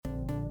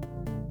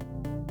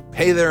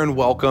Hey there and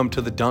welcome to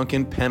the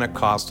Duncan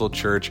Pentecostal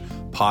Church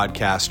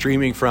podcast,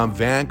 streaming from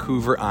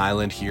Vancouver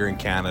Island here in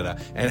Canada.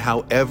 And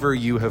however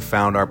you have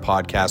found our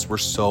podcast, we're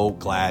so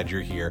glad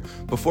you're here.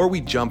 Before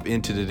we jump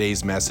into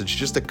today's message,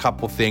 just a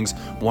couple things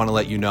I want to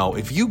let you know.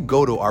 If you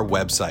go to our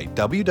website,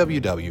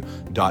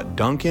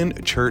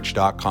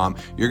 www.duncanchurch.com,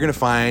 you're going to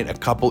find a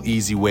couple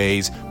easy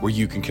ways where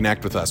you can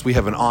connect with us. We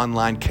have an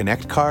online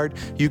connect card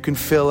you can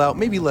fill out,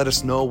 maybe let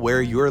us know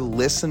where you're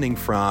listening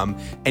from,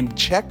 and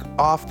check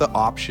off the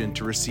option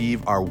to receive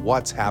our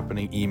What's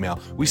Happening email.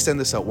 We send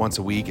this out once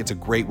a week. It's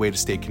a great way to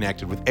stay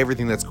connected with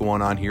everything that's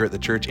going on here at the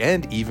church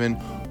and even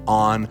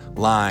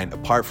online.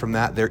 Apart from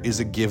that, there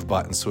is a give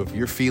button. So if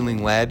you're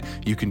feeling led,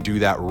 you can do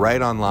that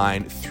right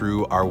online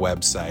through our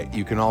website.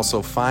 You can also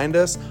find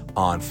us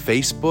on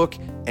Facebook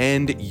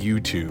and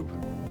YouTube.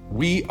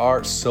 We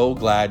are so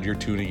glad you're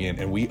tuning in,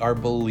 and we are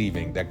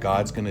believing that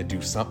God's going to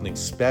do something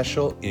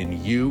special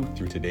in you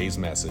through today's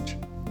message.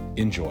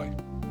 Enjoy.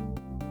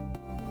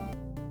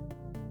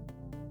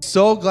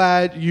 So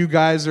glad you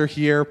guys are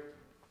here,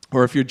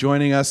 or if you're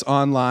joining us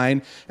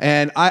online.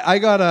 And I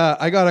got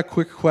a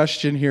quick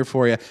question here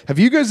for you. Have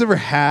you guys ever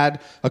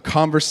had a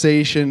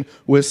conversation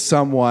with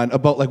someone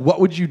about, like, what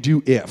would you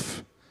do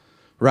if?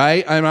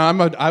 Right?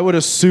 I would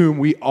assume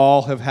we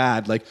all have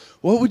had, like,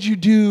 what would you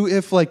do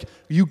if, like,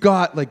 you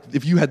got, like,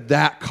 if you had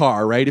that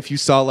car, right? If you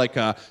saw, like,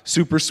 a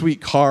super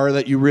sweet car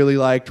that you really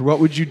liked, or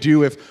what would you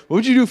do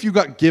if you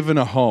got given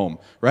a home,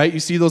 right? You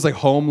see those, like,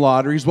 home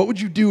lotteries. What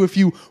would you do if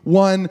you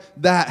won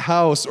that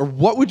house? Or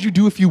what would you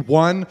do if you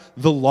won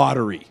the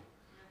lottery,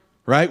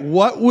 right?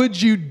 What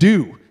would you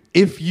do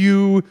if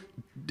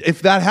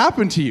that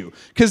happened to you?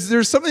 Because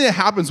there's something that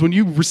happens when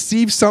you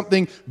receive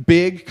something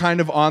big kind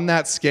of on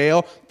that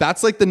scale.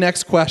 That's like the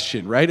next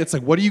question, right? It's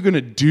like, what are you going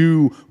to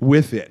do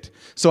with it?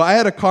 So I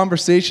had a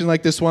conversation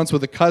like this once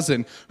with a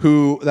cousin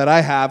that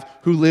I have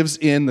who lives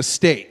in the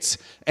States.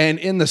 And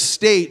in the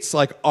States,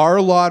 like, our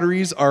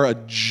lotteries are a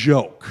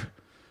joke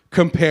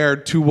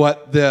compared to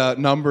what the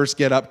numbers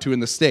get up to in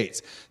the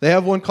States. They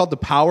have one called the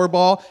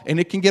Powerball, and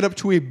it can get up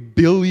to $1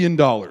 billion.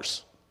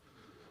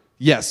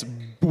 Yes,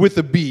 with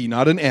a B,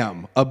 not an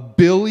M. $1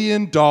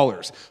 billion.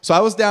 So I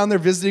was down there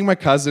visiting my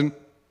cousin,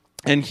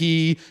 and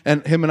him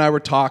and I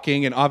were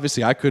talking, and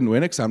obviously I couldn't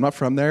win it because I'm not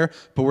from there,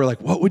 but we're like,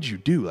 what would you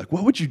do? Like,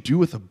 what would you do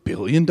with $1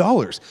 billion?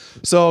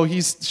 So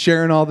he's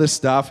sharing all this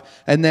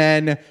stuff, and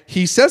then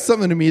he says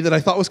something to me that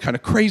I thought was kind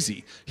of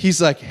crazy. He's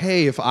like,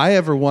 hey, if I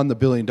ever won the $1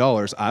 billion,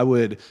 I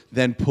would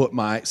then put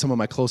some of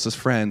my closest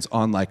friends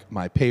on, like,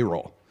 my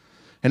payroll,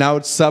 and I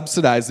would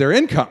subsidize their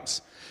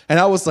incomes. And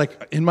I was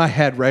like, in my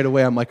head right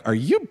away, I'm like, are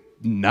you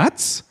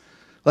nuts?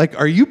 Like,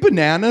 are you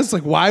bananas?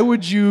 Like, why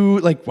would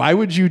you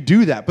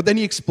do that? But then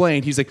he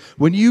explained, he's like,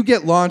 when you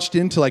get launched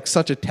into, like,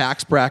 such a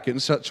tax bracket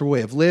and such a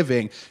way of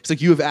living, it's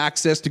like you have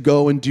access to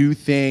go and do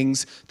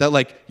things that,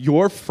 like,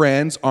 your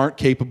friends aren't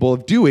capable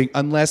of doing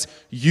unless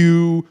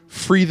you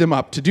free them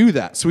up to do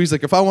that. So he's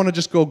like, if I want to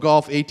just go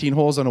golf 18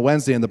 holes on a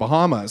Wednesday in the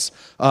Bahamas,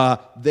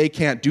 they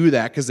can't do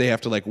that because they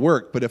have to, like,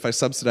 work. But if I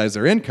subsidize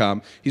their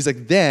income, he's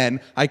like,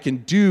 then I can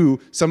do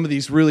some of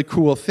these really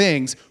cool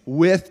things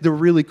with the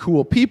really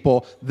cool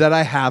people that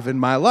I have in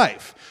my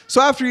life.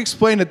 So after he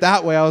explained it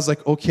that way, I was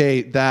like,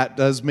 okay, that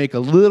does make a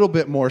little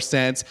bit more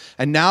sense.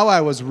 And now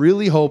I was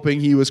really hoping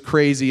he was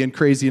crazy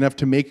enough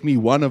to make me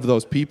one of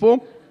those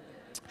people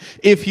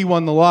if he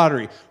won the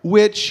lottery,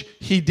 which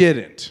he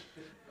didn't.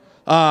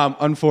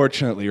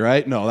 Unfortunately,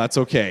 right? No, that's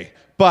okay.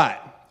 But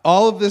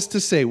all of this to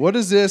say, what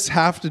does this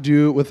have to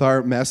do with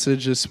our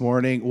message this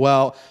morning?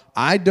 Well,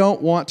 I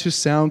don't want to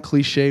sound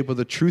cliche, but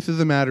the truth of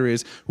the matter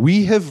is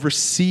we have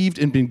received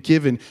and been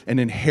given an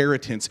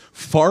inheritance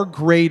far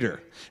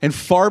greater and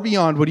far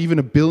beyond what even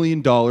 $1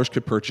 billion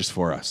could purchase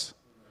for us.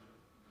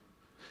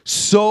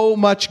 So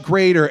much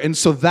greater. And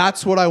so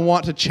that's what I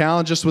want to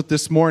challenge us with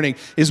this morning,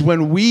 is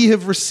when we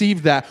have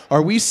received that,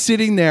 are we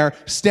sitting there,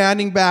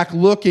 standing back,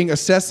 looking,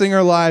 assessing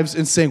our lives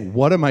and saying,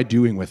 what am I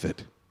doing with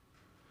it?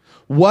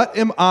 What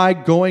am I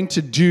going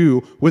to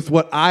do with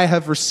what I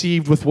have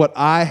received, with what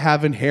I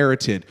have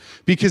inherited?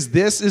 Because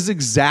this is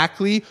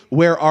exactly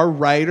where our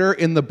writer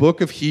in the book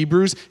of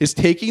Hebrews is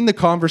taking the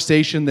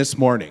conversation this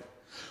morning.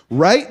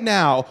 Right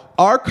now,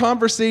 our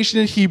conversation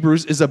in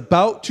Hebrews is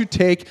about to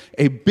take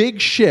a big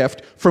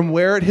shift from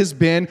where it has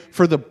been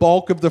for the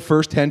bulk of the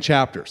first 10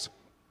 chapters.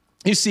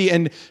 You see,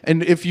 and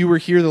if you were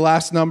here the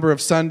last number of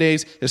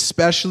Sundays,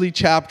 especially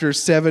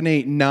chapters 7,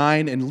 8,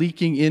 9, and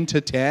leaking into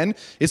 10,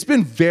 it's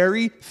been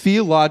very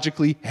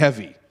theologically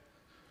heavy,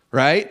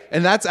 right?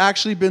 And that's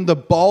actually been the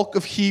bulk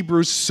of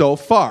Hebrews so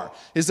far,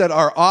 is that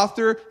our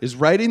author is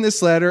writing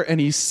this letter, and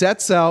he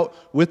sets out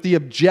with the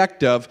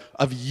objective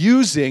of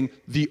using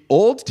the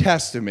Old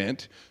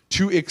Testament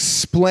to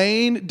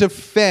explain,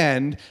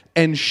 defend,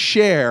 and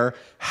share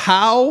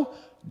how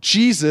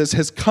Jesus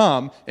has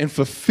come and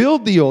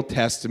fulfilled the Old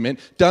Testament,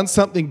 done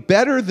something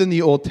better than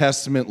the Old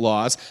Testament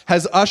laws,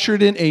 has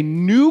ushered in a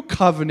new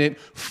covenant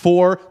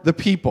for the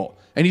people.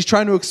 And he's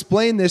trying to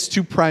explain this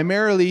to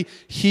primarily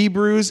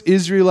Hebrews,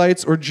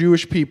 Israelites, or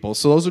Jewish people.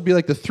 So those would be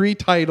like the three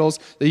titles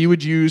that you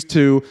would use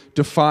to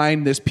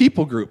define this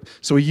people group.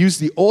 So he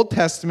used the Old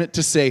Testament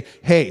to say,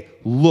 hey,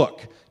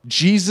 look,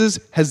 Jesus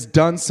has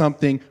done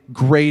something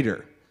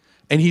greater.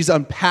 And he's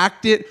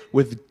unpacked it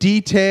with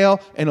detail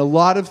and a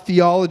lot of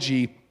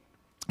theology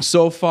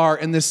so far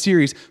in this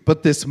series.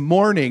 But this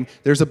morning,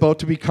 there's about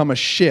to become a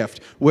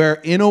shift where,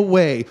 in a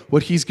way,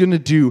 what he's going to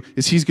do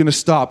is he's going to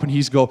stop and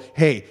he's go,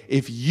 hey,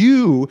 if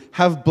you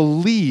have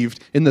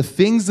believed in the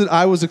things that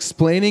I was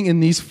explaining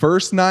in these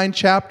first 9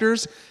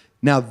 chapters,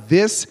 now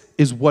this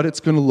is what it's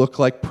going to look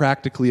like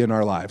practically in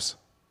our lives.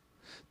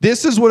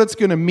 This is what it's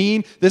going to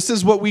mean. This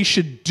is what we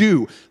should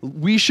do.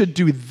 We should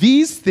do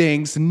these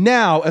things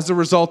now as a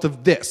result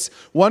of this.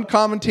 One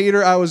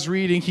commentator I was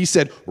reading, he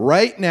said,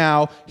 right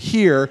now,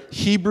 here,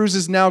 Hebrews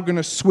is now going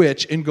to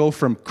switch and go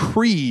from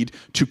creed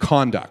to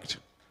conduct.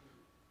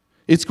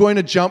 It's going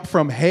to jump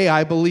from, hey,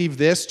 I believe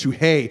this, to,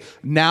 hey,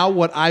 now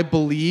what I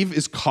believe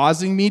is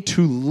causing me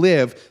to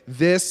live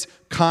this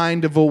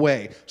kind of a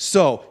way.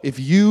 So if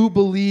you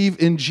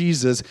believe in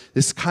Jesus,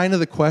 this kind of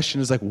the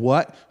question is like,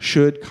 what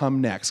should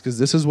come next? Because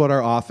this is what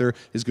our author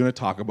is going to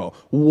talk about.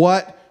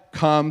 What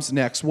comes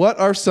next? What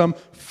are some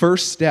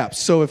first steps?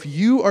 So if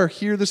you are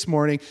here this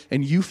morning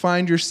and you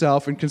find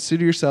yourself and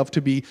consider yourself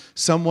to be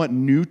somewhat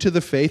new to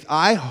the faith,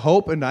 I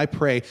hope and I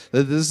pray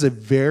that this is a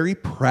very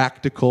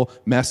practical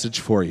message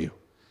for you.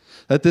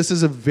 That this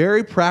is a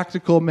very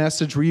practical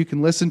message where you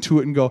can listen to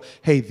it and go,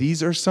 hey,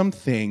 these are some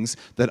things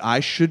that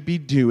I should be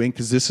doing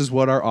because this is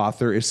what our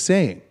author is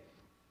saying.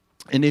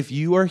 And if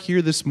you are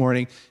here this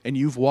morning and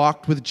you've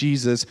walked with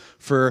Jesus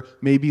for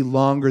maybe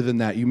longer than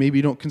that, you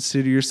maybe don't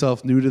consider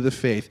yourself new to the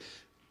faith,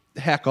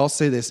 heck, I'll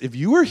say this. If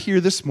you are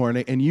here this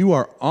morning and you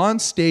are on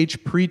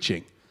stage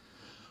preaching,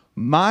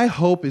 my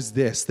hope is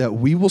this, that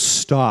we will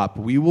stop,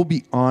 we will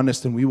be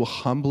honest, and we will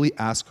humbly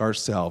ask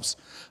ourselves,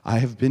 I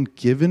have been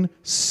given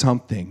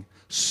something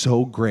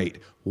so great.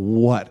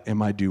 What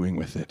am I doing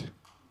with it?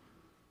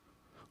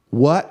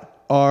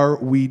 What are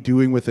we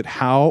doing with it?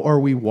 How are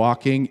we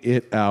walking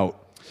it out?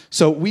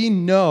 So we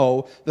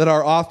know that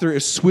our author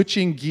is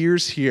switching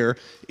gears here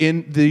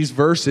in these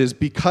verses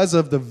because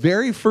of the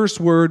very first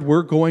word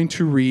we're going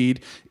to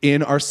read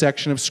in our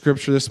section of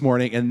Scripture this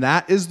morning, and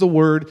that is the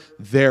word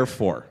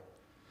therefore.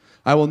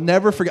 I will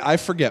never forget. I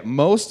forget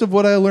most of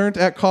what I learned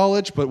at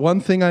college, but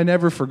one thing I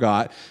never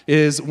forgot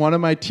is one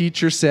of my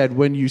teachers said,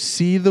 when you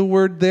see the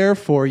word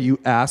therefore, you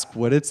ask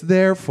what it's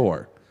there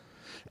for.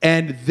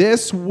 And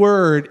this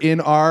word in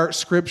our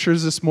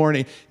scriptures this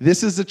morning,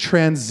 this is a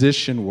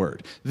transition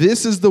word.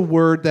 This is the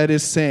word that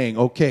is saying,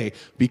 okay,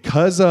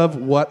 because of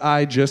what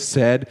I just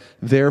said,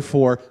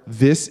 therefore,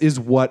 this is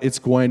what it's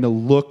going to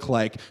look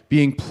like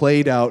being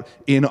played out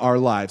in our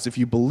lives. If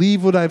you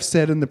believe what I've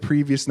said in the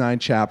previous 9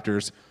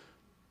 chapters,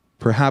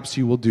 perhaps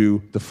you will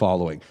do the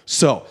following.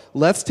 So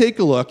let's take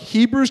a look.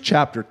 Hebrews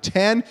chapter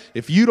 10.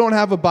 If you don't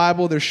have a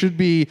Bible, there should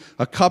be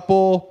a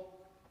couple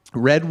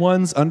red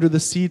ones under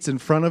the seats in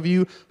front of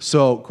you.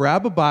 So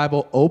grab a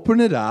Bible, open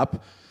it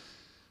up.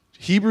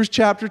 Hebrews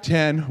chapter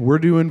 10, we're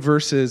doing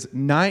verses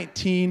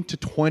 19 to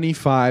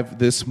 25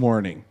 this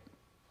morning.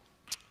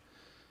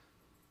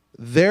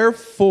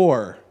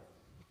 Therefore,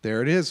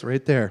 there it is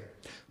right there.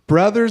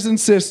 Brothers and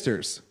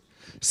sisters,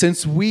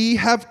 since we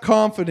have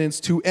confidence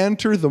to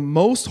enter the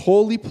most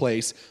holy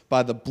place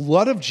by the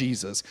blood of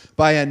Jesus,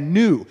 by a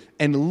new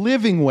and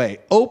living way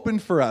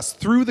opened for us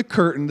through the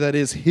curtain that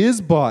is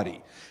his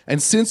body,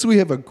 and since we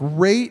have a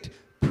great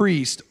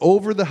priest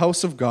over the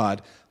house of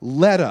God,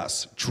 let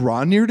us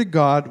draw near to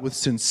God with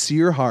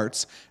sincere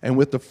hearts and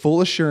with the full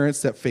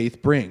assurance that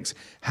faith brings,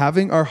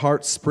 having our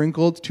hearts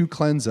sprinkled to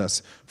cleanse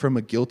us from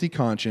a guilty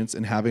conscience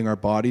and having our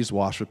bodies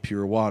washed with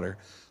pure water.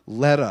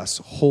 Let us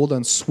hold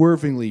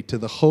unswervingly to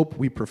the hope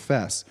we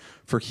profess,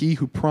 for he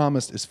who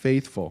promised is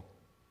faithful.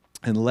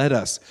 And let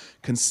us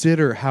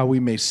consider how we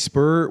may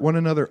spur one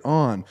another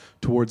on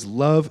towards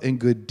love and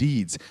good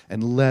deeds.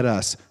 And let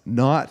us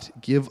not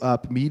give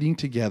up meeting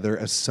together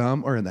as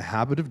some are in the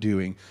habit of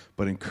doing,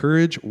 but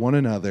encourage one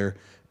another,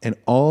 and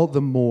all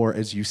the more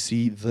as you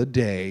see the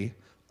day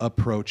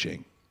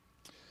approaching.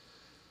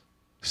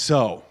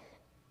 So,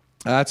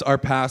 that's our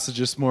passage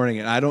this morning,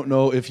 and I don't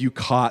know if you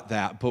caught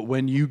that, but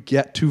when you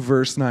get to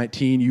verse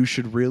 19, you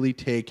should really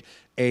take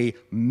a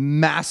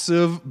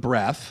massive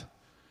breath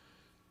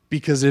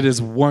because it is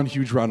one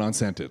huge run-on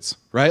sentence,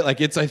 right? Like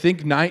it's, I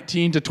think,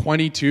 19 to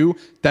 22,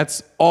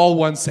 that's all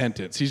one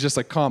sentence. He's just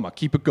like, comma,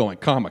 keep it going,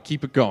 comma,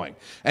 keep it going.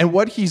 And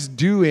what he's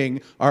doing,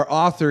 our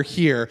author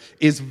here,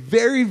 is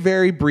very,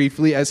 very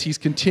briefly, as he's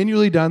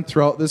continually done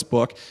throughout this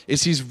book,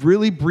 is he's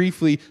really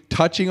briefly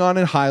touching on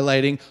and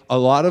highlighting a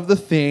lot of the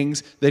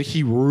things that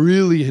he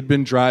really had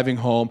been driving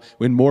home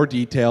in more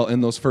detail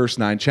in those first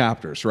 9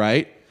 chapters,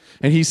 right?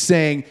 And he's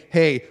saying,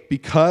 hey,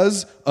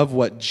 because of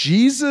what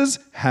Jesus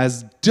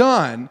has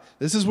done,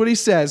 this is what he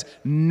says,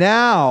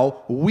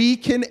 now we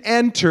can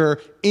enter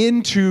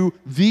into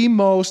the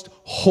most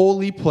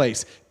holy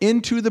place,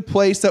 into the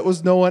place that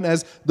was known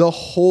as the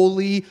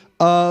Holy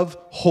of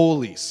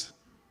Holies.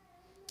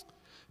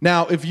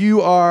 Now, if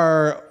you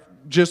are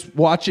just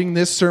watching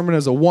this sermon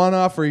as a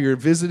one-off or you're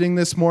visiting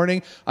this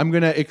morning, I'm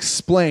going to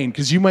explain,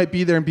 because you might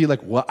be there and be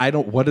like,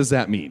 what does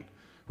that mean?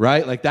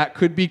 Right? Like, that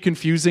could be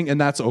confusing, and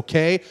that's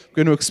okay. I'm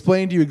going to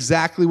explain to you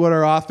exactly what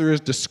our author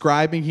is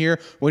describing here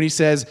when he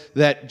says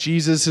that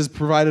Jesus has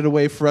provided a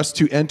way for us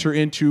to enter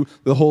into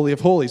the Holy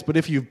of Holies. But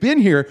if you've been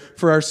here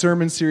for our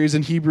sermon series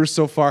in Hebrews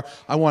so far,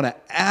 I want to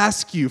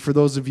ask you, for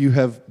those of you who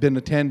have been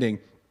attending,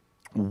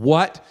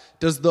 what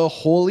does the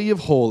Holy of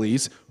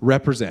Holies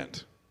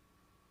represent?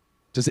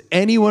 Does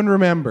anyone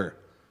remember?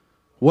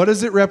 What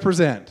does it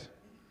represent?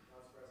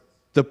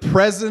 The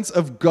presence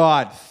of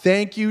God.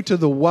 Thank you to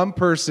the one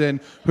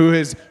person who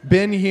has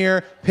been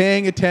here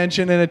paying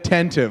attention and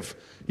attentive.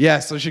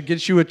 Yes, I should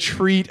get you a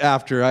treat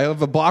after. I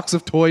have a box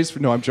of toys.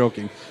 No, I'm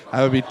joking.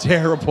 That would be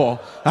terrible.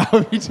 That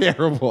would be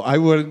terrible. I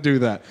wouldn't do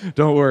that.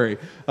 Don't worry.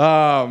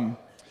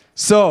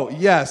 So,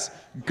 yes,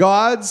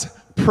 God's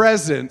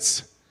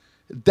presence,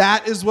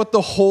 that is what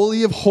the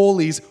Holy of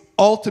Holies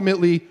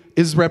ultimately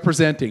is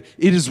representing.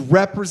 It is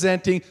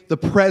representing the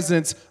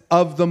presence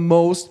of the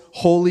most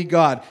holy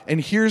God.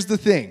 And here's the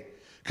thing,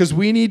 because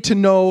we need to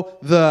know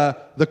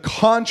the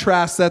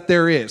contrast that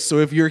there is. So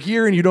if you're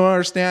here and you don't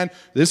understand,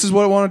 this is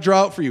what I want to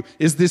draw out for you,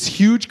 is this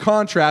huge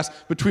contrast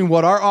between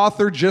what our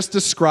author just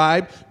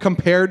described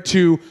compared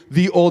to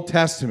the Old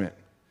Testament.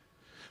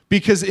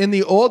 Because in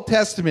the Old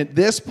Testament,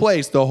 this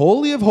place, the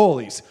Holy of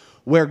Holies,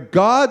 where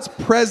God's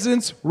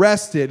presence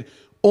rested,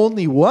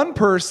 only one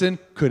person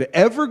could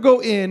ever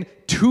go in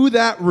to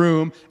that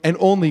room, and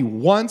only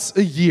once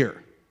a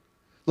year.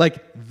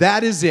 Like,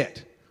 that is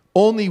it.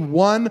 Only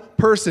one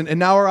person. And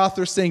now our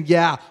author's saying,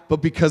 yeah, but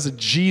because of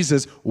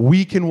Jesus,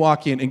 we can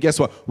walk in. And guess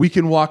what? We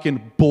can walk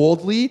in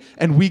boldly,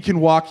 and we can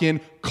walk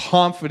in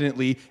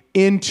confidently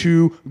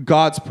into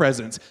God's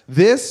presence.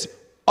 This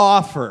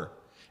offer,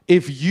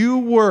 if you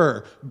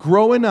were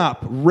growing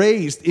up,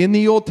 raised in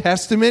the Old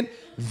Testament,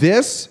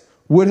 this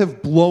would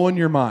have blown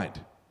your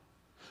mind.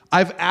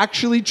 I've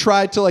actually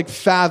tried to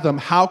fathom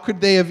how could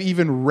they have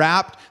even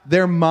wrapped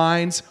their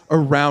minds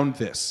around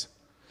this.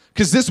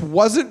 Because this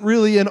wasn't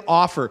really an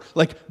offer.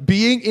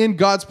 Being in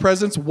God's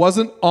presence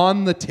wasn't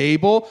on the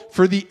table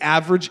for the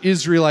average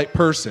Israelite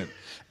person.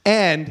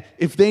 And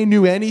if they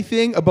knew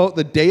anything about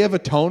the Day of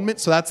Atonement,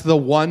 so that's the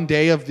one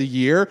day of the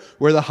year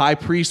where the high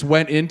priest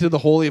went into the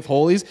Holy of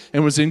Holies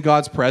and was in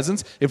God's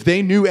presence, if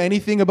they knew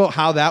anything about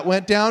how that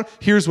went down,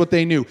 here's what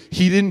they knew.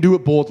 He didn't do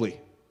it boldly.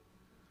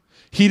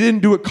 He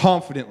didn't do it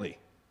confidently.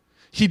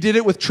 He did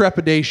it with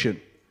trepidation.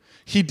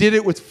 He did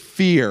it with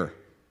fear.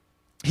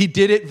 He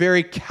did it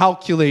very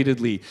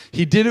calculatedly.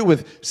 He did it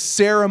with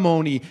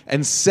ceremony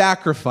and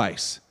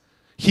sacrifice.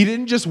 He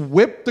didn't just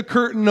whip the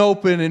curtain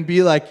open and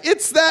be like,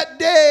 it's that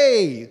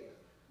day.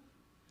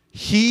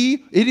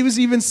 It was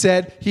even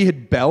said he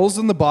had bells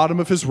in the bottom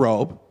of his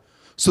robe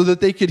so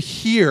that they could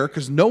hear,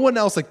 because no one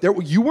else,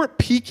 you weren't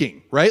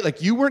peeking, right?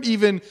 You weren't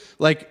even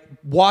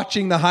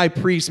watching the high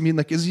priest.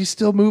 Is he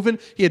still moving?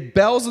 He had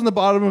bells in the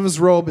bottom of his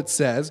robe, it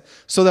says,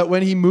 so that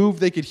when he moved,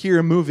 they could hear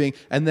him moving.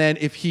 And then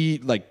if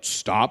he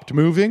stopped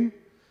moving,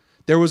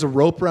 there was a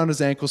rope around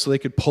his ankle so they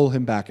could pull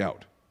him back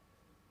out.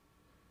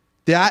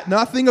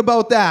 Nothing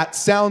about that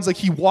sounds like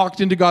he walked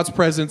into God's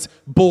presence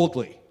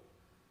boldly.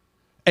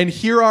 And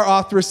here our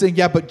author is saying,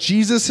 yeah, but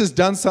Jesus has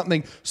done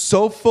something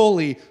so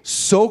fully,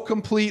 so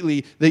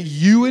completely, that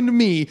you and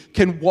me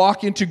can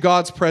walk into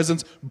God's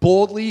presence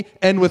boldly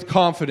and with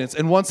confidence.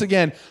 And once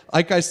again,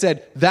 like I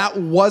said, that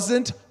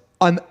wasn't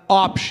an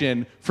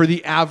option for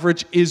the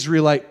average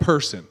Israelite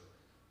person.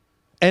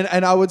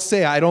 And I would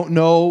say, I don't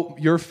know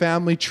your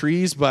family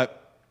trees,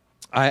 but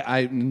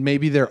I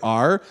maybe there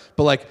are.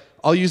 But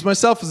I'll use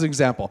myself as an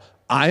example.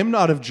 I am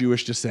not of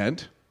Jewish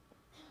descent.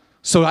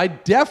 So I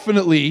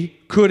definitely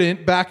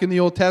couldn't, back in the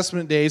Old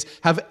Testament days,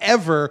 have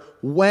ever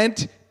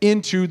went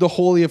into the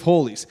Holy of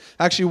Holies.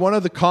 Actually, one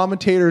of the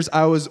commentators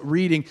I was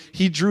reading,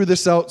 he drew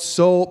this out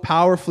so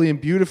powerfully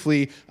and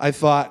beautifully, I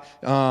thought.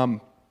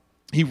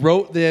 He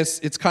wrote this,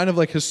 it's kind of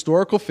like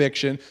historical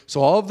fiction,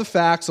 so all of the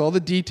facts, all the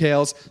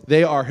details,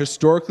 they are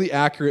historically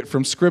accurate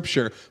from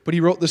Scripture. But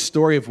he wrote this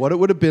story of what it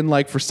would have been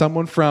like for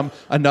someone from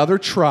another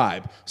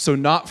tribe, so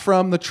not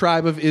from the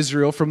tribe of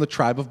Israel, from the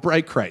tribe of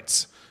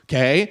Breitkreitz.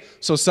 Okay,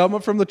 so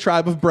someone from the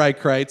tribe of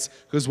Breitkreitz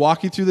goes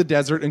walking through the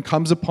desert and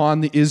comes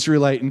upon the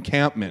Israelite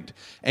encampment,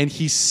 and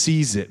he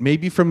sees it,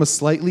 maybe from a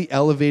slightly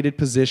elevated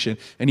position,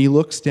 and he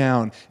looks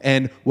down,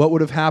 and what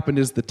would have happened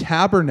is the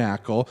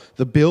tabernacle,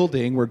 the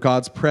building where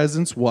God's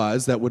presence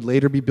was, that would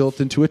later be built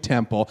into a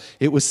temple,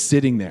 it was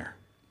sitting there.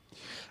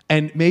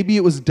 And maybe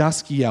it was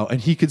dusky out,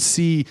 and he could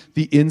see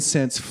the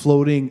incense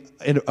floating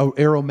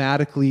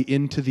aromatically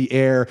into the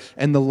air,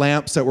 and the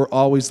lamps that were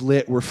always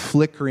lit were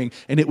flickering,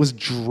 and it was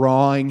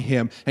drawing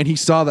him. And he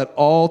saw that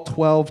all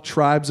 12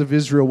 tribes of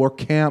Israel were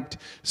camped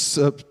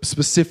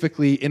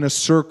specifically in a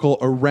circle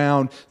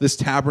around this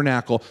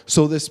tabernacle.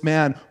 So this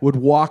man would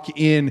walk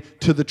in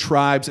to the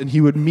tribes, and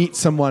he would meet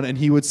someone, and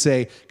he would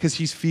say, because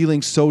he's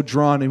feeling so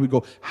drawn, and he would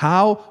go,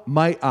 how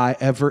might I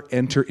ever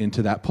enter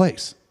into that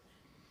place?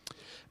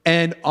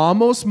 And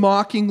almost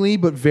mockingly,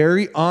 but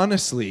very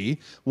honestly,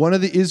 one of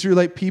the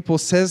Israelite people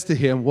says to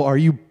him, well, are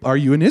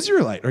you an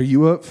Israelite? Are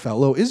you a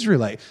fellow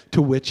Israelite?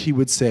 To which he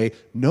would say,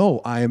 no,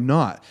 I am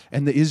not.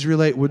 And the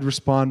Israelite would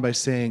respond by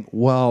saying,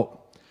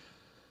 well,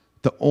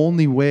 the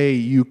only way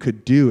you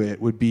could do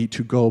it would be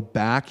to go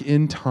back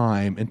in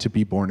time and to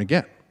be born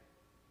again.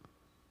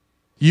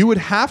 You would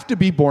have to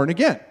be born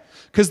again.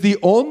 Because the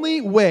only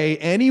way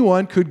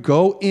anyone could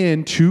go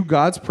into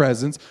God's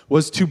presence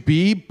was to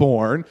be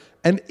born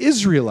an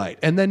Israelite.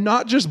 And then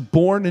not just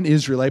born an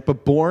Israelite,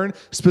 but born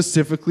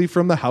specifically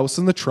from the house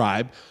and the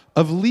tribe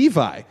of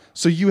Levi.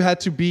 So you had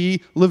to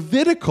be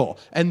Levitical.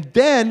 And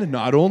then,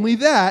 not only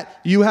that,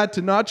 you had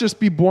to not just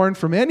be born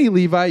from any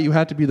Levi, you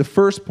had to be the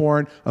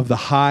firstborn of the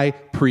high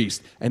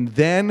priest. And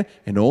then,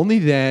 and only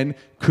then,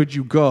 could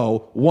you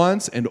go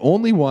once and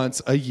only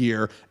once a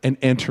year and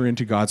enter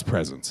into God's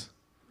presence.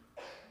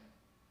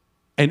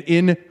 And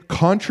in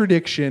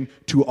contradiction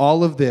to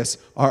all of this,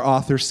 our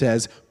author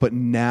says, but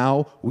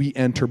now we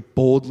enter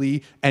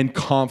boldly and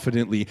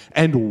confidently.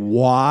 And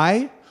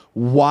why?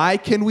 Why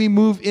can we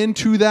move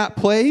into that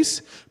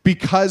place?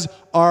 Because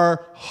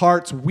our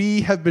hearts,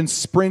 we have been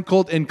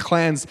sprinkled and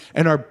cleansed,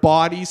 and our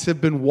bodies have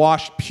been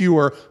washed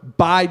pure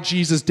by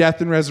Jesus'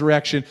 death and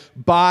resurrection,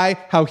 by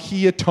how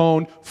he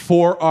atoned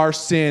for our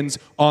sins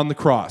on the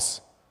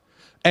cross.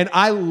 And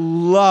I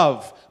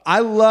love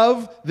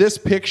this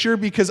picture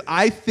because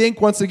I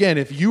think, once again,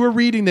 if you were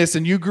reading this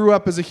and you grew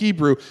up as a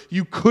Hebrew,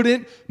 you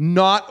couldn't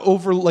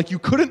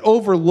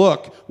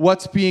overlook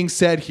what's being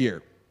said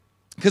here.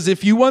 Because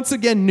if you once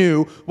again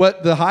knew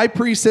what the high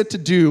priest said to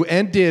do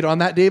and did on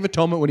that Day of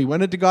Atonement when he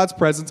went into God's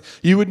presence,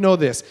 you would know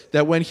this,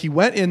 that when he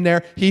went in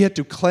there, he had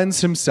to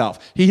cleanse himself.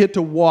 He had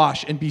to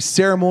wash and be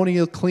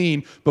ceremonially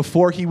clean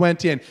before he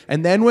went in.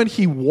 And then when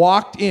he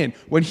walked in,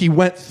 when he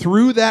went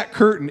through that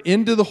curtain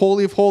into the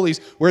Holy of Holies,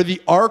 where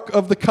the Ark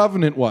of the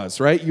Covenant was,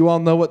 right? You all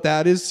know what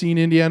that is, seen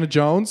Indiana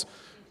Jones?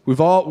 We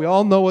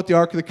all know what the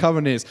Ark of the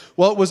Covenant is.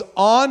 Well, it was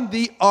on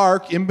the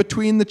Ark in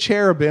between the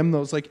cherubim,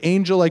 those like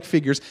angel-like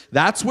figures.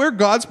 That's where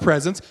God's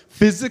presence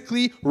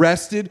physically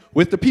rested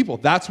with the people.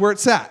 That's where it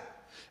sat.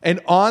 And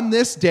on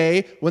this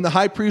day, when the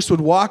high priest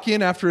would walk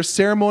in after a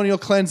ceremonial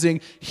cleansing,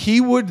 he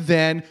would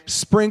then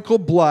sprinkle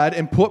blood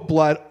and put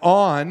blood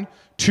on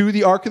to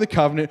the Ark of the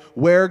Covenant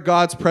where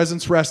God's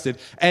presence rested.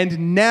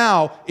 And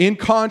now, in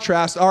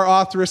contrast, our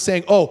author is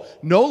saying,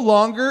 no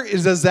longer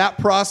does that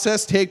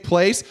process take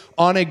place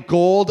on a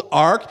gold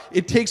ark.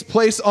 It takes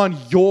place on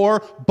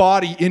your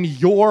body, in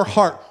your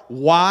heart.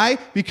 Why?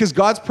 Because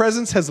God's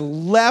presence has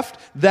left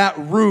that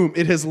room.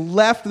 It has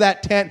left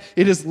that tent.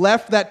 It has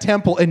left that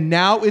temple. And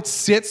now it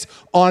sits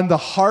on the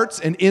hearts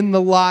and in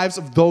the lives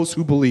of those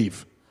who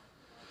believe.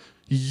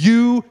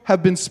 You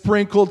have been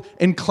sprinkled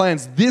and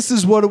cleansed. This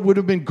is what it would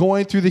have been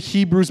going through the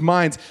Hebrews'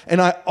 minds. And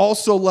I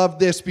also love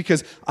this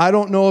because I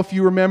don't know if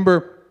you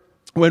remember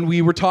when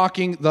we were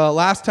talking the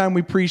last time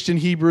we preached in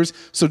Hebrews.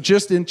 So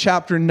just in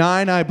chapter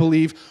 9, I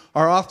believe,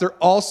 our author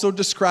also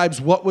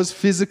describes what was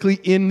physically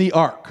in the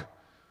ark.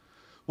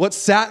 What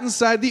sat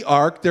inside the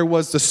ark, there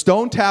was the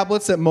stone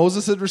tablets that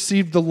Moses had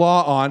received the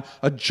law on,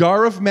 a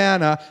jar of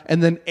manna,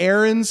 and then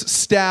Aaron's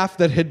staff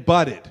that had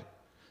budded.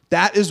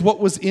 That is what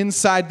was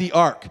inside the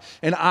ark.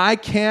 And I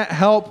can't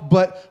help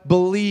but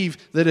believe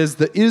that as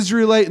the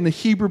Israelite and the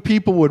Hebrew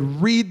people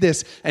would read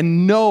this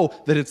and know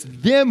that it's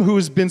them who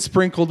has been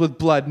sprinkled with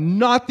blood,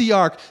 not the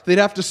ark, they'd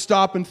have to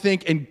stop and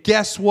think, and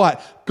guess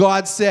what?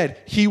 God said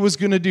he was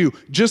going to do.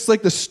 Just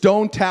like the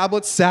stone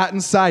tablets sat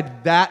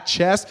inside that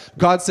chest,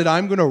 God said,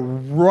 I'm going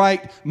to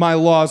write my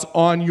laws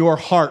on your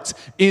hearts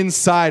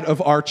inside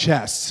of our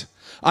chests.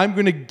 I'm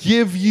going to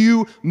give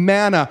you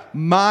manna,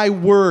 my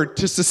word,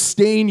 to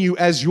sustain you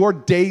as your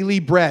daily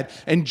bread.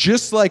 And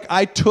just like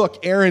I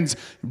took Aaron's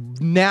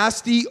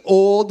nasty,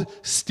 old,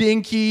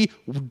 stinky,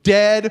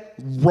 dead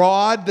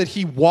rod that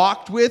he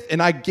walked with, and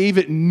I gave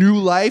it new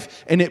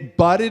life, and it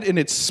budded and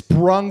it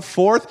sprung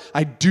forth,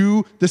 I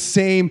do the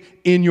same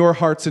in your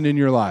hearts and in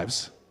your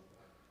lives.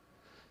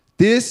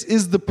 This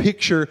is the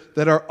picture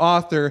that our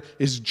author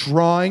is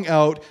drawing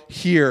out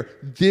here.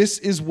 This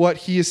is what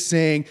he is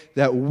saying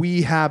that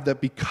we have,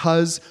 that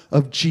because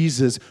of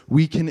Jesus,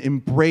 we can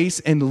embrace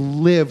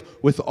and live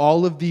with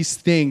all of these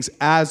things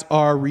as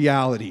our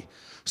reality.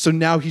 So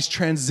now he's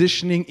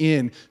transitioning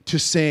in to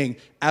saying,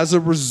 as a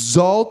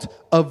result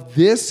of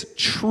this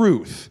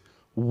truth,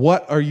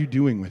 what are you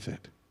doing with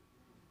it?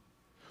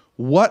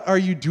 What are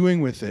you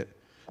doing with it?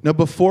 Now,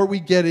 before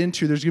we get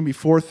into, there's going to be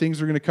 4 things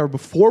we're going to cover.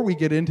 Before we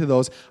get into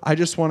those, I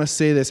just want to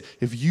say this.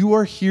 If you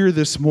are here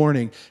this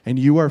morning and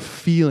you are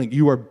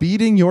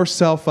beating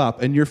yourself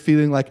up and you're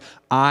feeling like,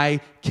 I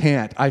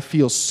can't. I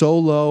feel so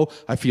low.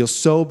 I feel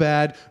so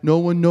bad. No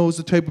one knows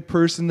the type of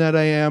person that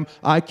I am.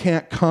 I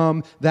can't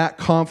come that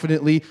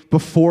confidently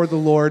before the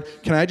Lord.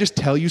 Can I just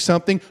tell you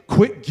something?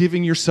 Quit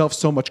giving yourself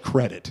so much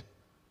credit.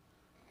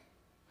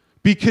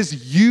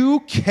 Because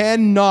you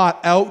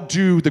cannot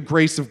outdo the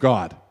grace of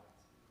God.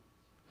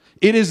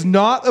 It is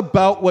not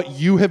about what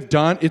you have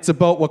done. It's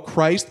about what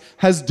Christ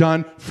has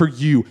done for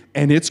you,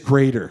 and it's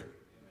greater.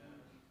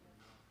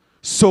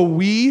 So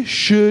we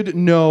should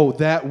know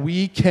that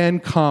we can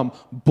come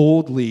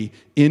boldly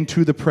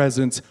into the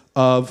presence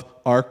of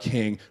our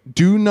King.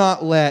 Do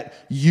not let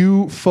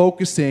you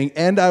focusing,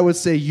 and I would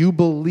say you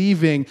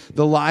believing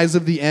the lies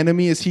of the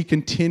enemy as he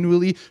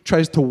continually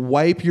tries to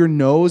wipe your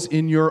nose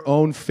in your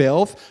own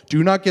filth.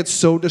 Do not get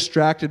so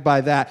distracted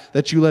by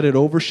that you let it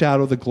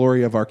overshadow the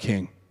glory of our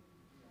King.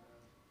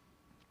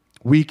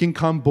 We can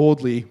come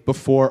boldly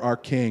before our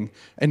King.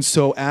 And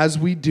so as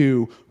we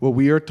do, what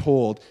we are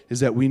told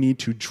is that we need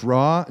to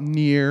draw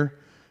near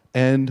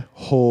and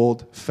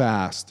hold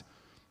fast.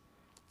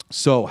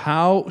 So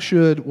how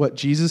should what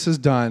Jesus has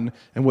done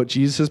and what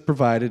Jesus has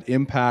provided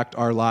impact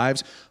our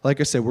lives? Like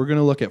I said, we're going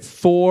to look at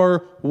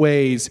 4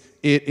 ways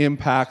it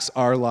impacts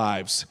our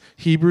lives.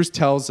 Hebrews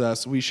tells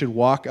us we should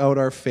walk out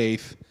our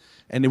faith,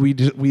 and we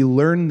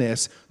learn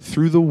this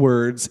through the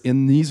words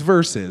in these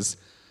verses,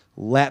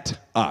 let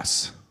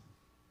us.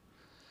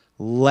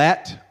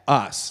 Let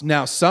us.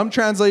 Now, some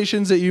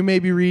translations that you may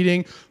be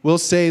reading will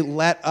say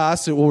let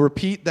us. It will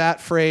repeat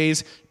that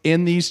phrase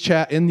in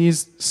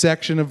these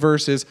section of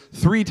verses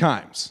 3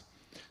 times.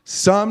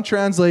 Some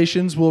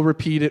translations will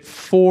repeat it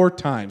 4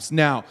 times.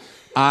 Now,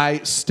 I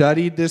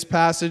studied this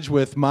passage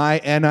with my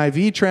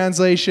NIV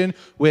translation,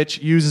 which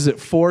uses it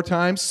 4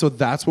 times, so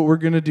that's what we're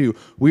going to do.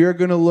 We are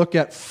going to look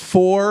at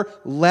 4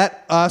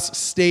 let us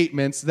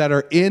statements that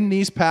are in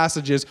these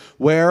passages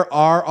where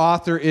our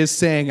author is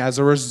saying, as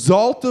a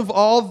result of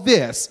all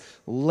this,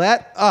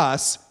 let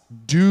us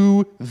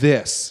do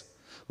this.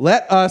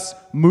 Let us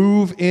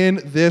move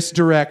in this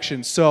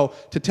direction. So,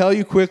 to tell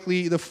you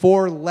quickly, the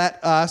 4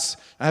 let us,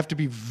 I have to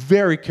be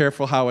very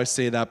careful how I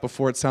say that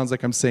before it sounds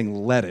like I'm saying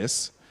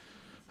lettuce.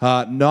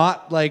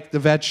 Not like the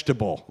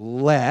vegetable.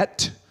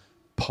 Let,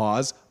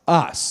 pause,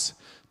 us.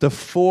 The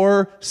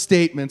 4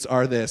 statements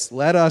are this.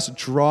 Let us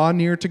draw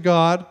near to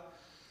God.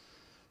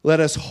 Let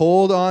us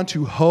hold on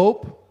to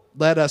hope.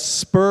 Let us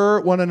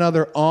spur one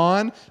another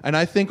on. And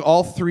I think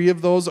all 3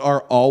 of those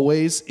are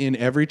always in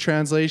every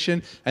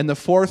translation. And the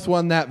 4th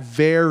one that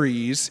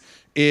varies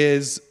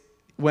is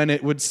when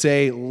it would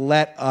say,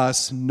 let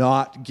us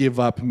not give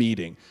up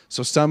meeting.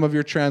 So some of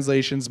your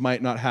translations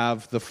might not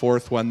have the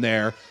 4th one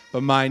there,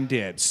 but mine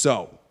did.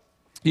 So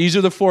these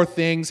are the 4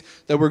 things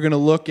that we're going to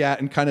look at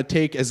and kind of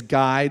take as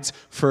guides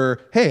for,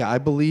 hey, I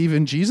believe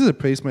in Jesus, I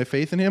place my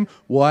faith in him.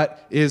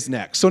 What is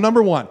next? So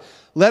number 1,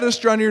 let us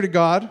draw near to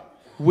God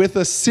with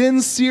a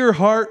sincere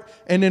heart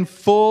and in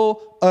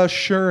full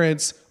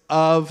assurance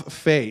of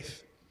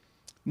faith.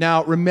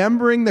 Now,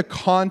 remembering the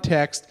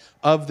context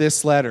of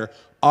this letter,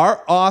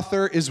 our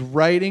author is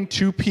writing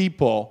to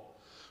people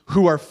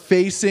who are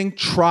facing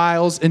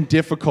trials and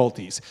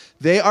difficulties.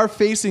 They are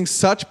facing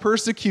such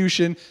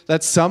persecution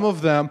that some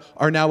of them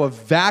are now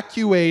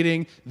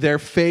evacuating their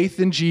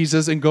faith in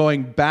Jesus and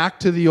going back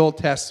to the Old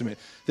Testament.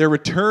 They're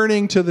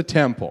returning to the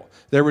temple.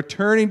 They're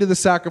returning to the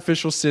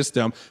sacrificial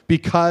system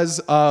because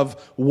of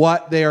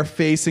what they are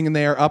facing and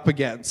they are up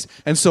against.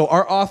 And so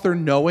our author,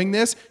 knowing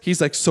this,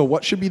 he's like, so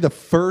what should be the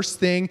first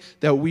thing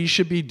that we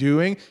should be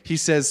doing? He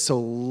says, so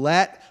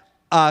let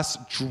us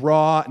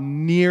draw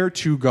near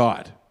to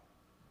God.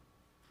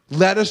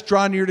 Let us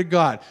draw near to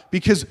God,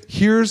 because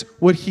here's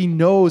what he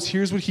knows,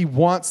 here's what he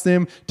wants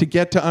them to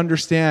get to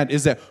understand,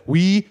 is that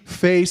we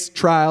face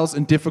trials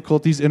and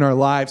difficulties in our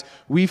lives.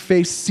 We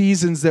face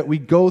seasons that we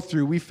go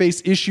through. We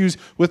face issues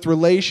with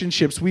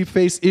relationships. We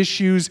face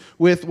issues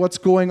with what's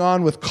going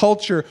on with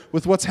culture,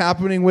 with what's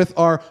happening with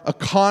our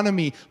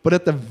economy. But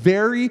at the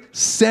very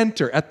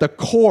center, at the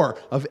core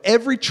of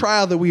every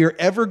trial that we are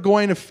ever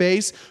going to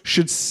face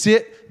should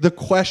sit the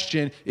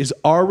question, is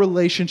our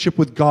relationship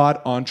with God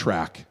on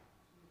track?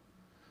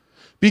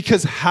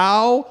 Because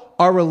how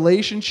our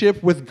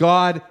relationship with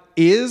God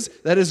is,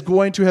 that is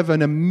going to have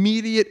an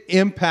immediate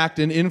impact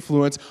and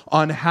influence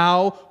on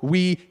how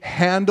we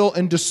handle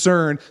and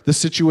discern the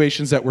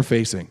situations that we're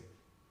facing.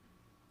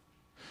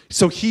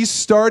 So he's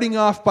starting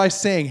off by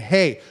saying,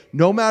 hey,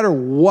 no matter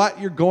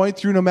what you're going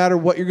through, no matter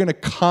what you're going to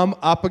come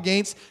up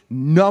against,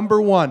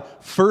 number 1,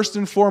 first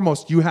and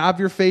foremost, you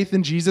have your faith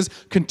in Jesus.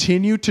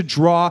 Continue to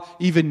draw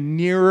even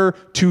nearer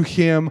to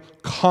him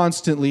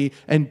constantly,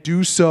 and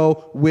do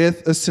so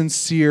with a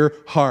sincere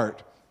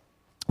heart.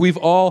 We've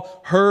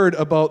all heard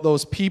about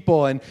those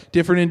people and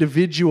different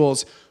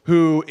individuals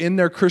who in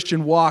their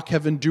Christian walk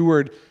have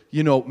endured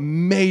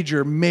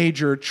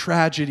major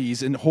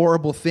tragedies and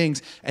horrible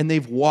things, and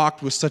they've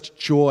walked with such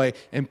joy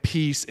and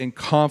peace and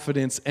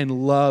confidence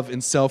and love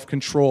and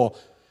self-control.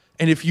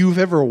 And if you've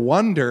ever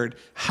wondered,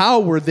 how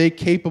were they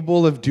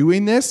capable of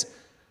doing this?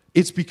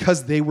 It's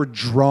because they were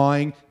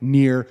drawing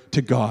near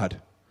to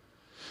God.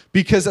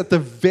 Because at the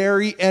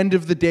very end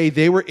of the day,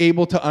 they were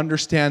able to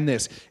understand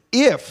this.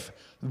 If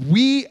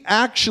we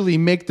actually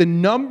make the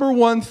number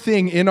 1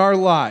 thing in our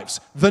lives,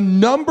 the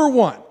number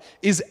 1,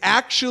 is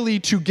actually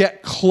to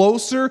get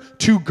closer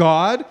to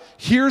God,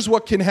 here's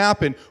what can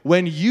happen.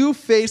 When you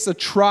face a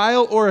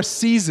trial or a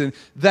season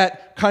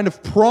that kind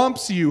of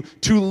prompts you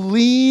to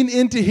lean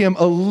into Him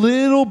a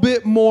little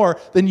bit more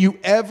than you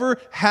ever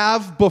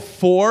have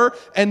before,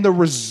 and the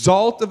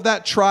result of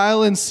that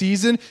trial and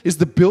season is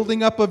the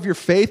building up of your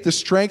faith, the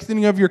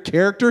strengthening of your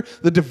character,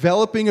 the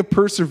developing of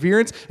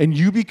perseverance, and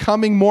you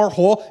becoming more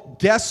whole,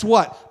 guess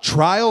what?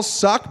 Trials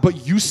suck,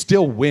 but you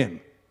still win.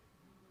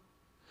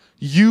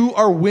 You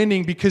are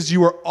winning because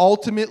you are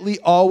ultimately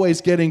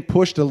always getting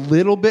pushed a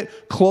little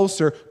bit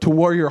closer to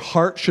where your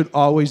heart should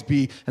always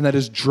be, and that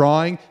is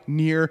drawing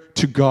near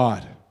to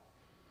God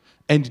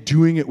and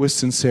doing it with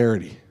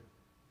sincerity.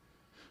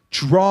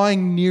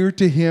 Drawing near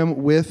to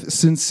Him with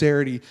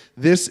sincerity.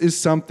 This is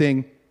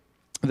something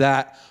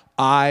that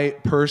I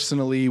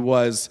personally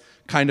was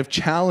kind of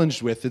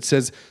challenged with. It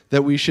says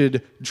that we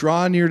should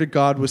draw near to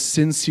God with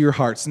sincere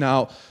hearts.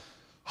 Now,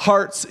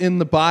 hearts in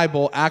the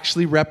Bible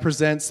actually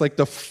represents like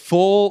the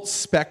full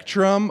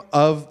spectrum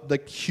of the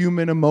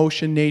human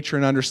emotion, nature,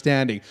 and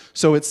understanding.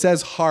 So it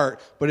says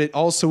heart, but it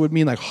also would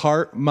mean like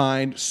heart,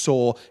 mind,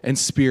 soul, and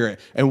spirit.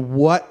 And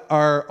what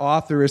our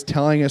author is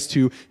telling us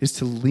to is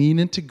to lean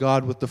into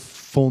God with the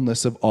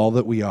fullness of all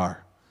that we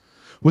are,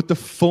 with the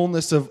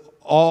fullness of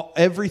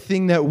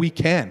everything that we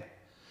can.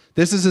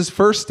 This is his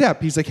first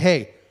step. He's like,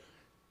 hey,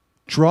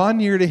 draw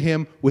near to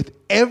Him with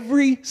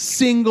every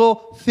single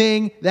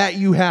thing that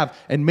you have,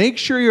 and make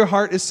sure your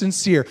heart is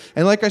sincere.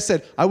 And like I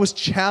said, I was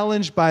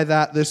challenged by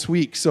that this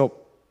week. So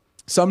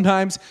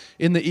sometimes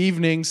in the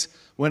evenings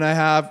when I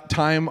have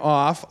time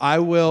off, I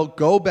will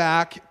go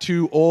back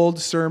to old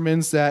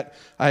sermons that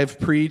I've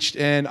preached,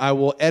 and I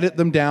will edit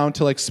them down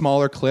to like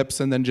smaller clips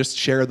and then just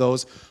share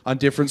those on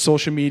different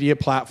social media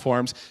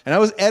platforms. And I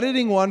was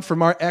editing one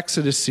from our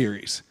Exodus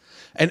series.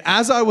 And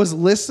as I was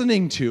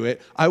listening to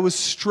it, I was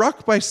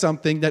struck by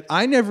something that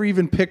I never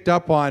even picked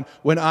up on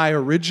when I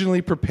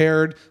originally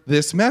prepared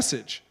this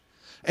message.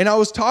 And I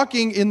was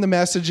talking in the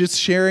messages,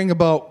 sharing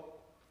about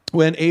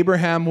when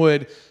Abraham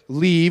would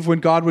leave, when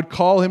God would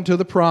call him to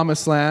the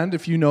promised land.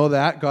 If you know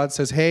that, God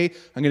says, hey,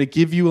 I'm going to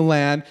give you a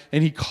land.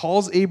 And He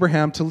calls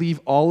Abraham to leave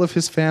all of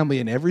his family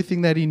and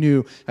everything that he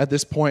knew at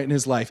this point in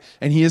his life.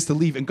 And he is to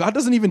leave. And God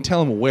doesn't even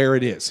tell him where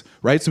it is,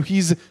 right? So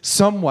he's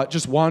somewhat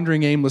just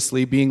wandering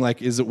aimlessly, being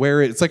like, is it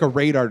where it's like a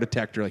radar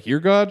detector, like here,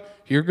 God,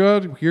 here,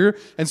 God, here.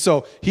 And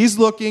so he's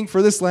looking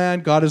for this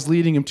land God is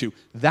leading him to.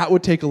 That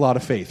would take a lot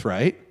of faith,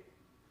 right?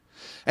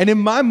 And in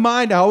my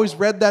mind, I always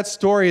read that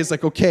story as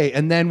like, okay,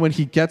 and then when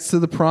he gets to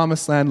the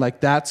promised land,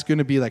 like that's going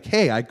to be like,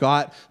 hey, I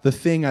got the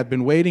thing I've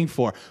been waiting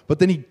for. But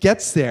then he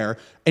gets there,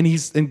 and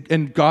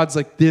and God's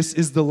like, this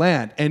is the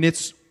land, and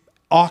it's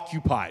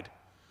occupied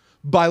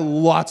by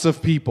lots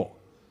of people.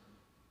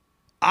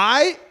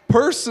 I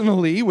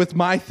personally, with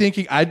my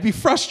thinking, I'd be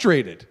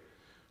frustrated.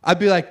 I'd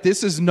be like,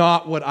 this is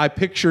not what I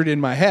pictured in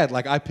my head.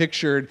 Like I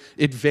pictured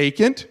it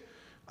vacant.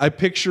 I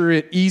picture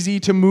it easy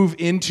to move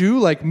into,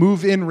 like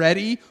move in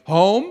ready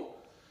home,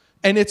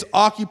 and it's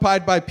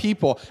occupied by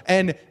people.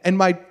 And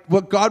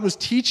what God was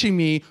teaching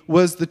me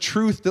was the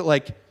truth that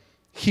like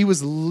He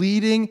was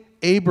leading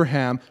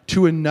Abraham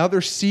to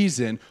another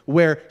season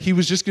where he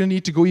was just going to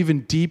need to go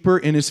even deeper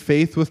in his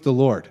faith with the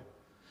Lord.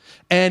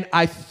 And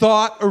I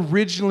thought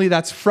originally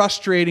that's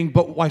frustrating,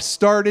 but I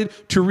started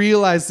to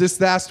realize this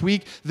last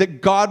week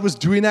that God was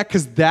doing that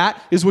because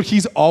that is what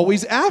He's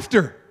always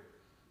after.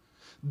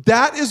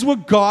 That is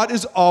what God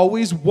is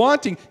always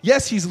wanting.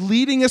 Yes, He's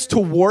leading us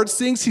towards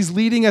things. He's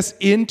leading us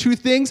into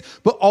things.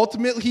 But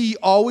ultimately, He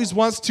always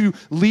wants to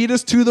lead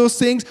us to those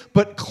things,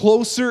 but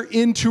closer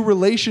into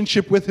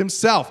relationship with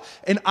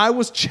Himself. And I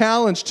was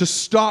challenged to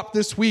stop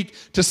this week,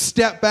 to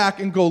step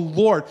back and go,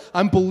 Lord,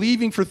 I'm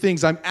believing for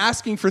things. I'm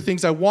asking for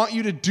things. I want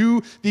You to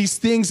do these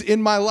things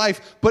in my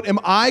life. But am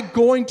I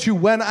going to,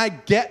 when I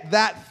get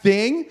that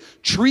thing,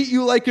 treat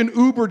You like an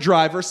Uber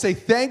driver, say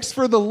thanks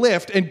for the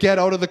lift, and get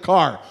out of the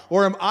car?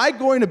 Or am I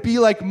going to be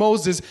like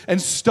Moses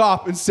and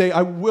stop and say,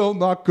 I will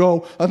not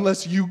go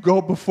unless You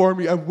go before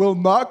me. I will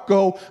not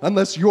go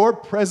unless Your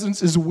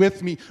presence is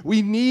with me.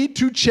 We need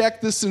to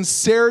check the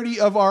sincerity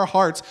of our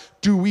hearts.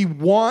 Do we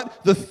want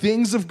the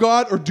things of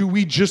God, or do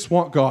we just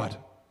want God?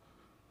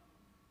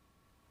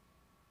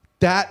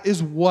 That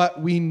is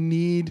what we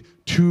need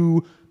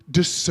to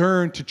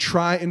discern, to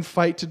try and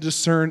fight to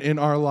discern in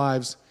our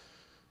lives.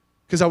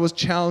 Because I was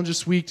challenged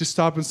this week to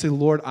stop and say,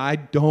 Lord, I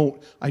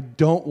don't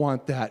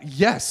want that.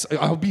 Yes,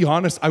 I'll be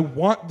honest, I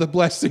want the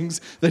blessings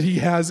that He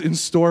has in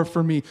store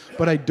for me,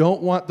 but I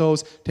don't want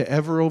those to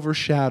ever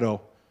overshadow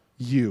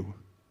You.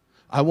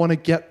 I want to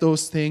get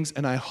those things,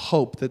 and I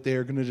hope that they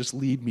are going to just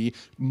lead me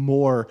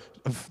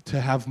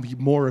to have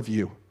more of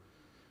You,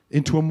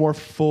 into a more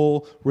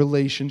full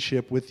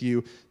relationship with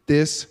You.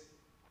 This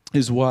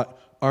is what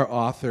our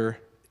author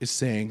is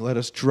saying. Let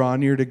us draw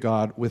near to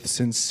God with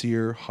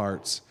sincere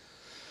hearts.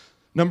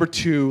 Number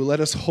 2, let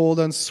us hold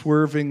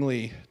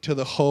unswervingly to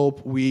the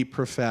hope we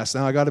profess.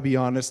 Now, I got to be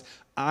honest,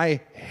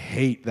 I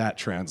hate that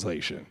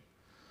translation.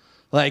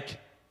 Like,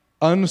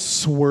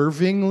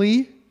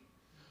 unswervingly?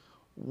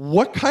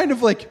 What kind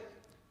of, like,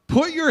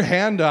 Put your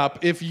hand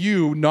up if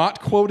you,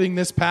 not quoting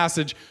this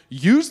passage,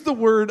 used the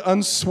word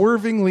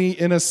unswervingly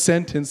in a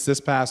sentence this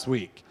past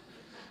week.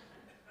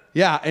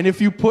 Yeah, and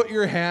if you put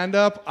your hand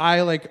up,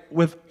 I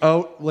with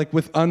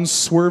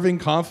unswerving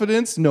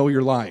confidence, know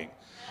you're lying.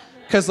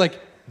 Because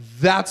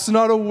that's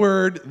not a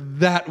word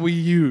that we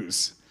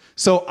use.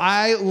 So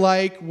I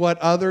like what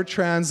other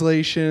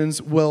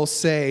translations will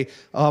say.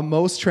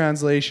 Most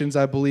translations,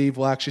 I believe,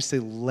 will actually say,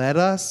 let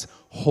us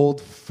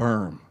hold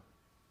firm.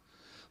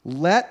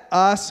 Let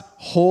us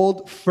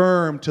hold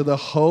firm to the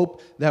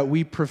hope that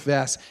we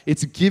profess.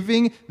 It's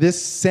giving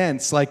this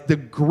sense, the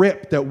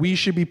grip that we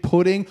should be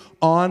putting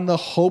on the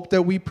hope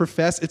that we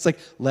profess. It's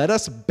let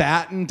us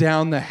batten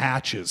down the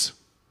hatches.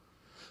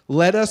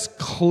 Let us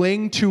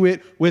cling to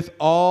it with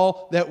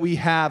all that we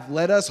have.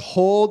 Let us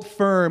hold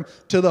firm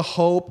to the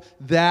hope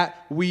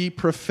that we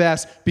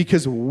profess,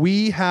 because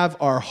we have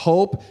our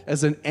hope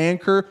as an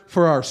anchor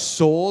for our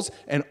souls,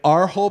 and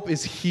our hope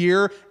is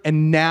here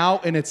and now,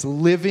 and it's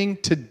living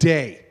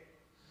today.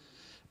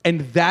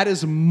 And that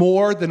is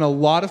more than a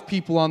lot of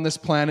people on this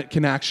planet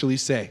can actually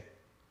say.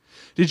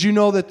 Did you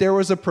know that there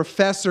was a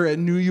professor at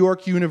New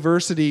York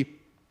University,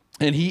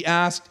 and he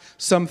asked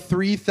some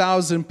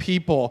 3,000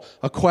 people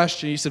a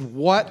question. He said,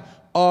 what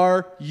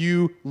are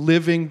you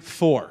living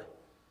for?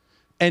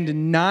 And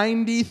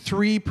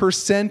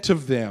 93%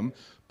 of them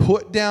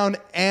put down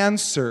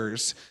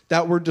answers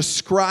that were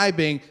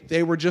describing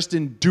they were just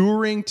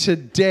enduring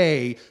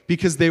today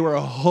because they were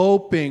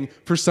hoping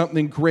for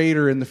something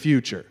greater in the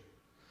future.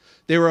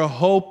 They were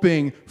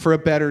hoping for a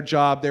better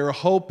job. They were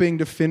hoping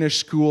to finish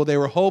school. They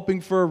were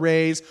hoping for a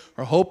raise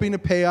or hoping to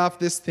pay off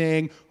this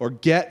thing or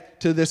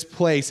get to this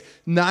place.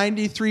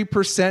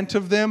 93%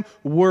 of them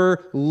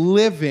were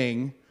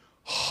living,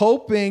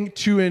 hoping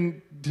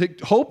to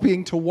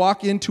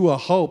walk into a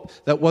hope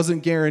that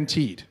wasn't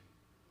guaranteed.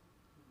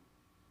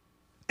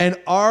 And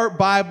our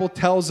Bible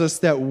tells us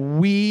that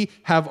we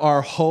have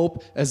our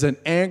hope as an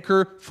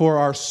anchor for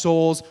our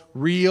souls,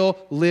 real,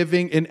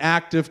 living, and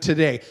active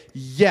today.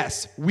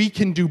 Yes, we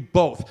can do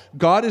both.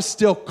 God is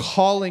still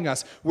calling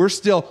us. We're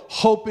still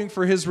hoping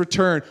for his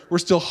return. We're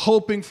still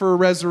hoping for a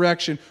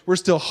resurrection. We're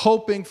still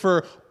hoping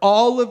for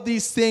all of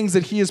these things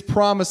that he has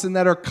promised and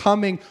that are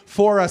coming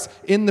for us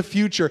in the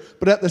future.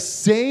 But at the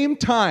same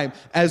time,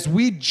 as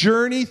we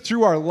journey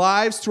through our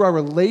lives, through our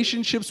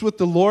relationships with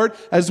the Lord,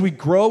 as we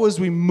grow, as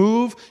we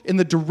move in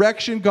the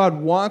direction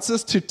God wants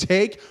us to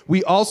take,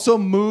 we also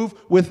move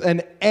with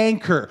an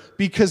anchor,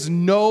 because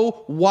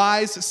no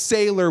wise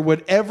sailor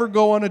would ever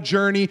go on a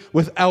journey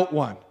without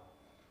one.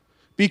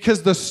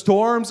 Because the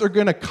storms are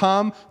going to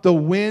come, the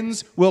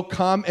winds will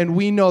come, and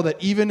we know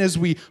that even as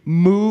we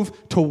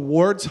move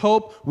towards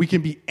hope, we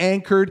can be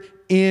anchored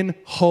in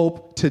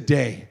hope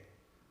today.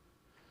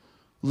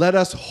 Let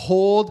us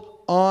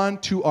hold on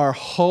to our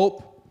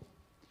hope.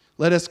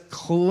 Let us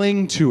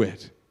cling to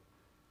it.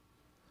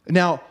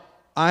 Now,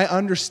 I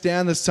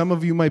understand that some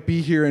of you might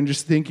be here and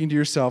just thinking to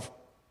yourself,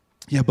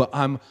 yeah, but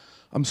I'm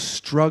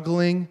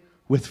struggling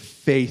with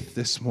faith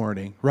this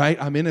morning, right?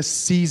 I'm in a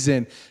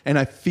season and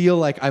I feel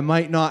like I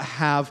might not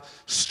have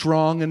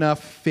strong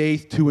enough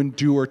faith to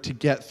endure, to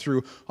get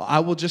through. I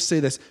will just say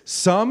this.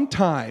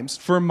 Sometimes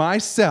for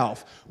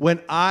myself,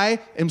 when I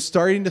am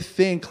starting to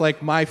think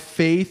like my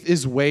faith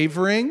is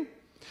wavering,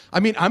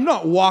 I'm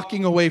not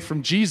walking away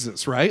from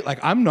Jesus, right?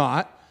 I'm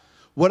not.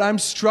 What I'm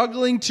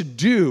struggling to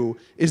do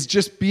is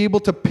just be able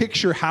to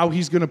picture how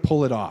he's going to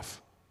pull it off.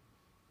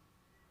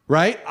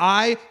 Right?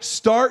 I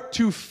start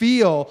to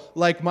feel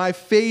like my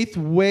faith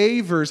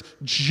wavers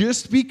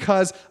just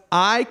because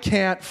I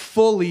can't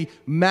fully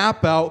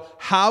map out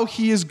how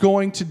he is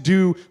going to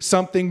do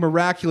something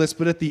miraculous.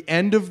 But at the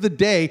end of the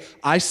day,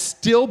 I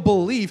still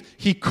believe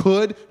he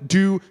could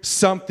do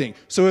something.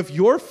 So if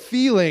you're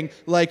feeling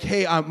like,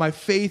 hey, my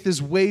faith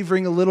is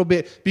wavering a little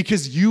bit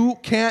because you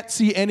can't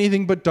see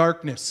anything but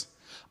darkness,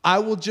 I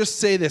will just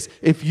say this.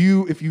 If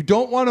you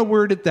don't want to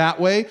word it that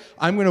way,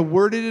 I'm going to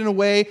word it in a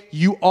way.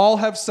 You all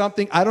have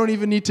something. I don't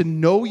even need to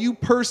know you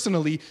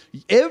personally.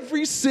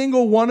 Every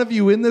single one of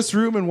you in this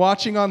room and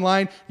watching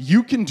online,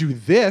 you can do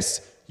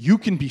this. You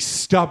can be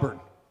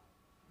stubborn.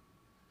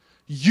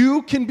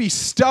 You can be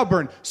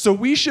stubborn. So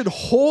we should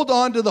hold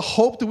on to the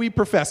hope that we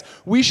profess.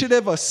 We should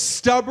have a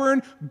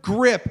stubborn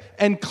grip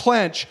and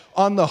clench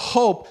on the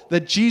hope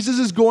that Jesus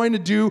is going to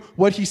do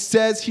what he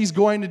says he's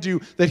going to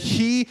do, that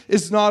he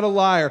is not a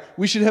liar.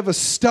 We should have a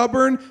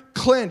stubborn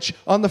clench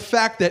on the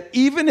fact that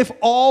even if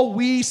all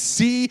we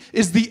see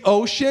is the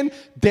ocean,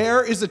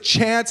 there is a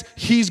chance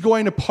he's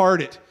going to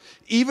part it.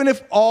 Even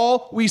if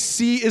all we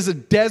see is a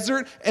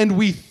desert and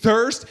we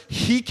thirst,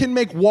 he can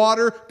make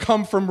water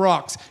come from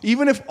rocks.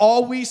 Even if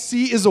all we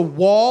see is a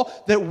wall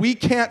that we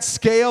can't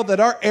scale,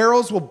 that our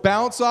arrows will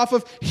bounce off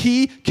of,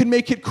 he can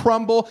make it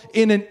crumble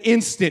in an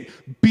instant.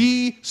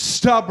 Be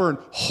stubborn.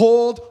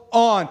 Hold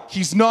on.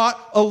 He's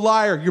not a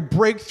liar. Your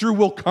breakthrough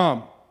will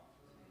come.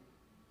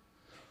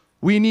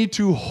 We need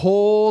to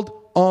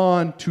hold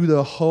on to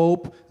the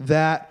hope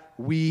that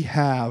we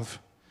have.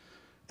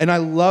 And I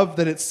love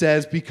that it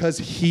says, because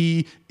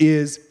he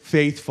is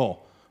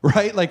faithful.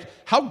 right? Like,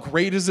 how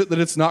great is it that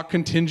it's not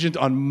contingent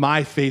on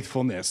my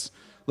faithfulness,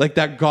 like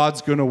that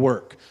God's going to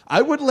work?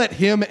 I would let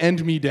him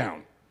end me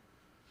down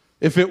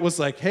if it was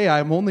like, hey,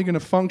 I'm only going to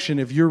function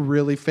if you're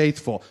really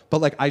faithful.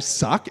 But like, I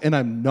suck and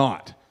I'm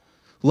not.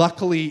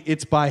 Luckily,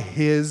 it's by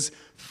his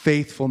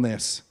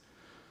faithfulness.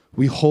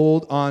 We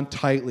hold on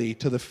tightly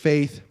to the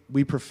faith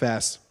we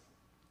profess.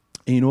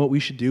 And you know what we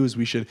should do is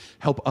we should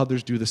help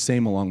others do the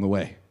same along the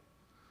way.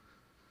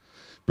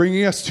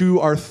 Bringing us to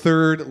our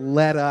third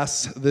let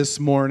us this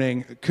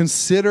morning.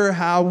 Consider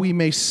how we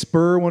may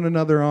spur one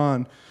another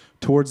on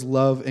towards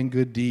love and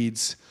good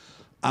deeds.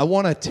 I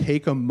want to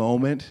take a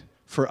moment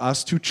for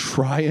us to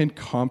try and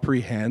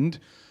comprehend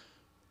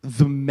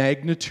the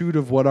magnitude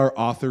of what our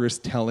author is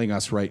telling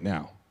us right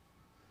now.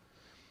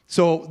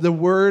 So the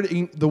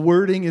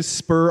wording is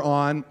spur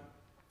on.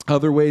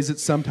 Other ways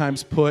it's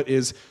sometimes put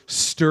is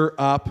stir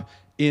up,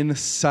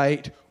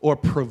 incite, or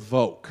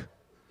provoke.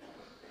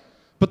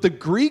 But the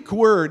Greek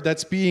word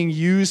that's being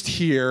used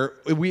here,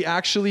 we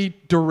actually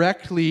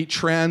directly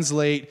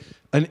translate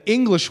an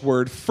English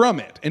word from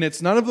it. And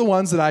it's none of the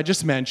ones that I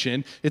just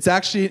mentioned. It's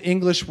actually an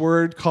English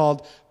word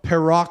called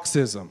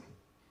paroxysm.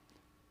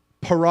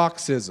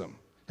 Paroxysm.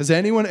 Has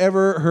anyone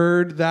ever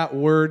heard that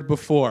word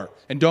before?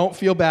 And don't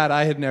feel bad,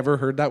 I had never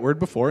heard that word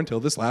before until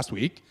this last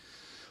week.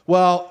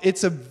 Well,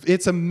 it's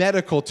a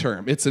medical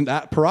term.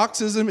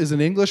 Paroxysm is an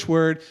English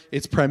word.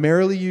 It's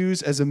primarily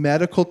used as a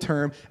medical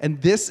term,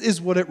 and this is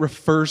what it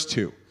refers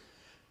to: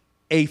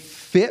 a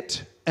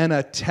fit, an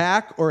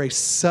attack, or a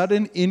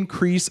sudden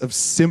increase of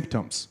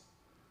symptoms.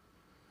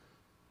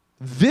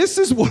 This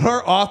is what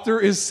our author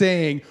is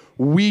saying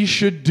we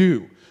should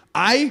do.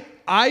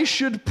 I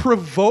should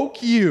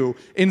provoke you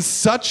in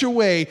such a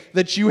way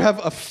that you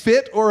have a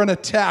fit or an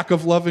attack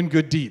of love and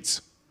good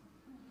deeds.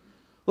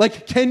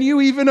 Like, can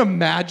you even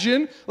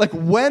imagine? Like,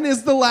 when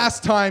is the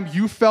last time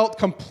you felt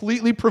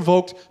completely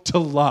provoked to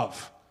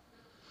love?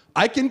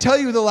 I can tell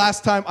you the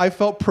last time I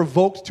felt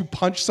provoked to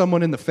punch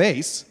someone in the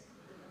face.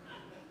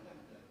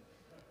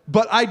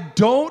 But I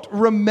don't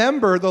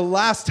remember the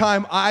last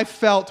time I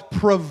felt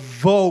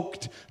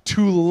provoked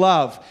to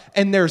love.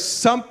 And there's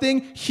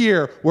something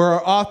here where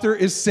our author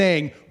is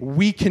saying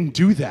we can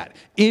do that.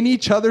 In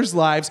each other's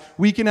lives,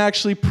 we can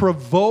actually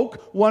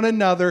provoke one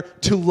another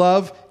to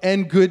love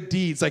and good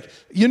deeds. Like,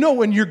 you know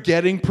when you're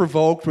getting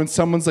provoked, when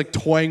someone's like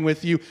toying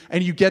with you,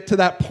 and you get to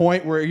that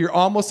point where you're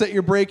almost at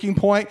your breaking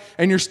point,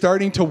 and you're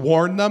starting to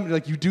warn them,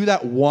 like you do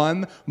that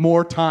one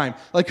more time.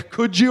 Like,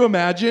 could you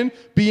imagine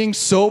being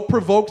so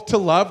provoked to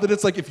love that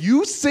it's like, if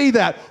you say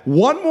that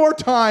one more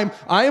time,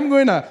 I am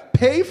going to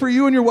pay for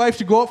you and your wife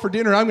to go out for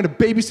dinner, and I'm going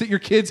to babysit your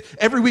kids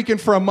every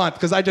weekend for a month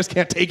because I just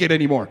can't take it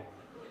anymore.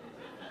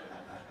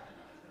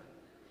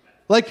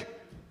 Like,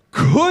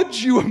 could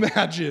you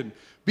imagine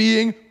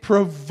being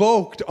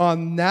provoked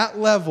on that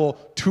level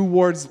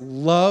towards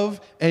love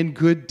and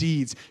good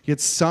deeds? Yet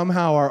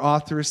somehow our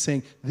author is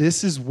saying,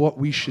 this is what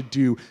we should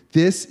do.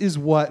 This is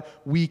what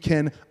we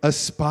can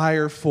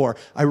aspire for.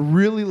 I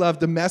really love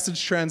the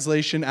Message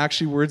translation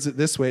actually words it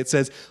this way. It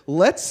says,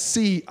 let's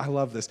see, I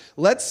love this,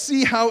 let's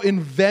see how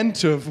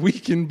inventive we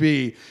can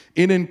be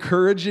in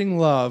encouraging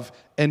love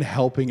and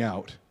helping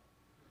out.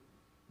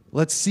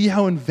 Let's see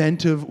how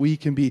inventive we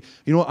can be.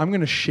 You know what? I'm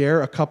going to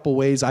share a couple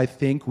ways I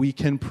think we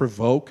can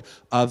provoke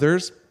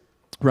others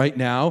right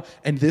now.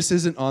 And this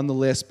isn't on the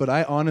list, but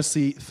I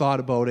honestly thought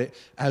about it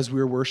as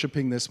we were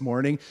worshiping this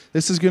morning.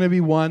 This is going to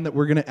be one that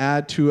we're going to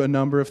add to a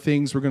number of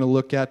things we're going to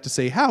look at to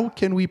say, how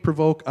can we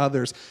provoke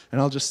others? And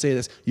I'll just say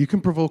this. You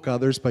can provoke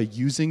others by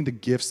using the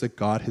gifts that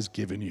God has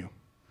given you.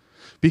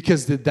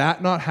 Because did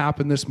that not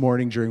happen this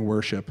morning during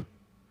worship?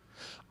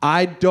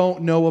 I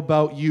don't know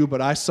about you, but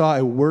I saw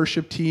a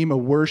worship team, a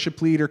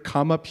worship leader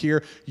come up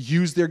here,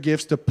 use their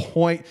gifts to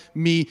point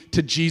me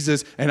to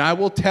Jesus. And I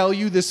will tell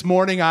you this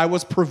morning, I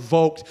was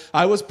provoked.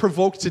 I was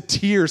provoked to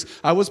tears.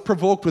 I was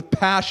provoked with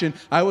passion.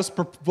 I was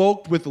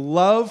provoked with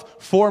love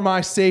for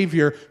my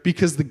Savior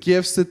because the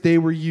gifts that they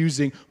were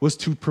using was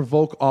to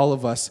provoke all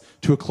of us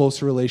to a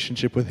closer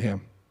relationship with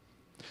Him.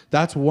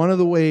 That's one of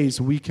the ways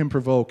we can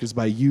provoke is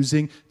by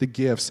using the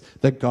gifts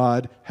that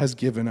God has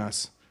given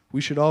us. We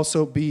should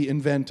also be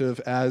inventive,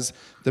 as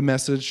the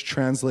Message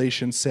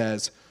translation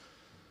says.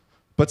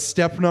 But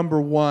step number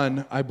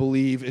one, I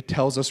believe it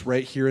tells us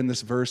right here in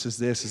this verse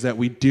is that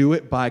we do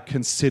it by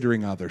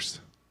considering others.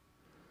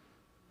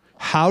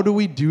 How do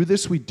we do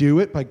this? We do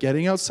it by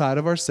getting outside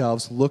of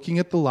ourselves, looking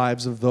at the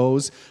lives of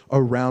those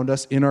around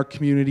us in our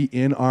community,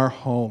 in our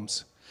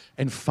homes,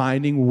 and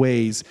finding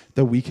ways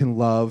that we can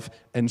love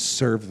and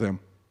serve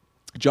them.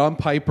 John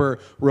Piper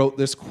wrote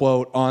this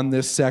quote on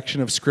this section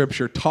of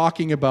Scripture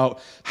talking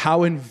about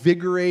how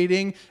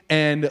invigorating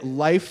and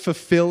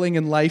life-fulfilling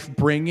and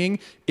life-bringing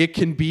it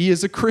can be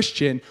as a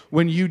Christian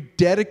when you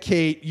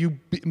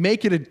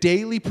make it a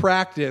daily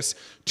practice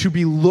to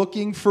be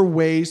looking for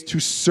ways to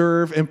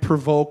serve and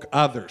provoke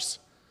others.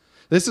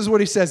 This is what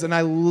he says, and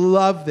I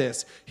love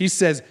this. He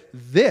says,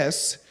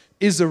 this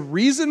is a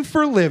reason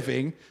for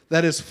living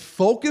that is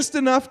focused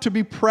enough to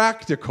be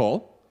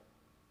practical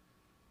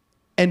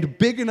and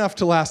big enough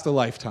to last a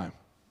lifetime.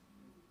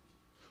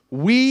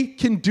 We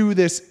can do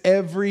this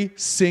every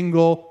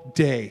single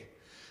day.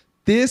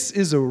 This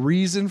is a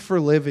reason for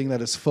living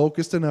that is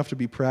focused enough to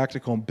be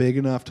practical and big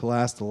enough to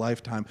last a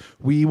lifetime.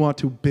 We want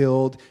to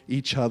build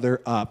each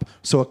other up.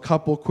 So a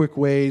couple quick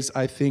ways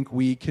I think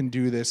we can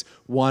do this.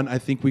 One, I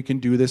think we can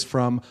do this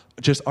from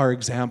just our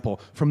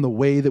example, from the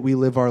way that we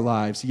live our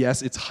lives.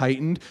 Yes, it's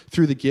heightened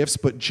through the gifts,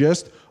 but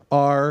just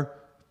our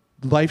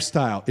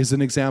lifestyle is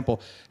an example.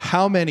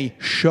 How many,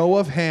 show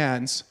of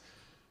hands,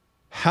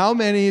 how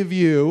many of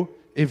you,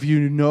 if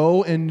you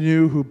know and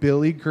knew who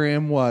Billy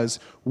Graham was,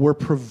 were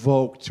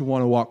provoked to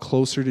want to walk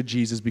closer to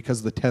Jesus because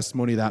of the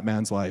testimony of that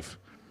man's life?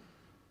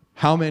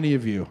 How many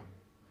of you?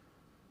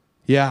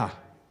 Yeah.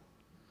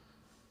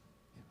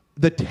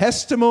 The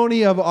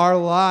testimony of our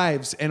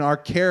lives and our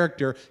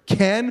character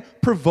can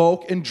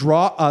provoke and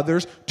draw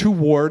others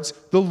towards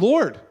the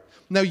Lord.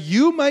 Now,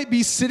 you might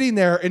be sitting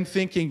there and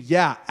thinking,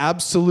 yeah,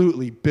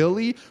 absolutely,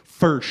 Billy,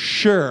 for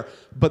sure.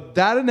 But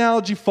that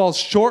analogy falls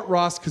short,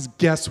 Ross, because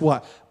guess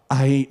what?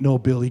 I ain't no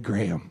Billy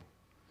Graham.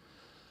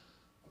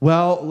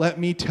 Well, let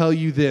me tell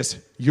you this.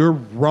 You're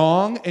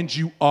wrong, and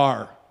you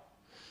are.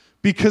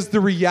 Because the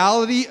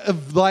reality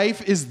of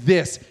life is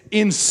this.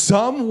 In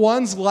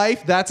someone's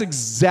life, that's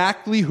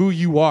exactly who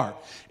you are.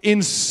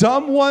 In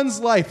someone's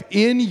life,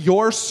 in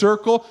your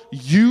circle,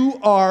 you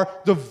are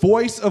the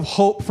voice of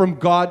hope from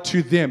God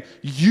to them.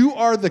 You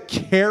are the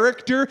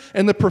character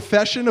and the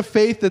profession of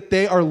faith that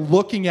they are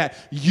looking at.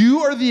 You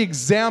are the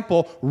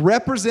example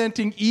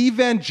representing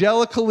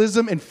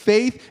evangelicalism and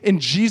faith in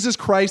Jesus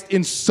Christ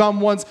in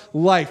someone's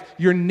life.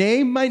 Your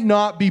name might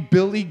not be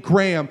Billy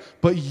Graham,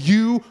 but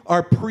you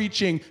are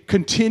preaching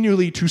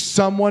continually to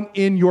someone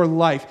in your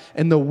life.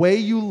 And the way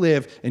you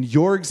live and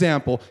your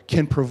example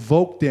can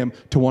provoke them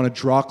to want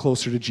to draw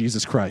closer to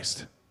Jesus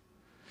Christ.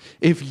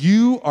 If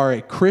you are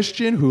a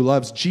Christian who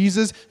loves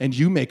Jesus and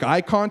you make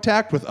eye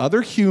contact with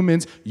other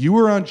humans, you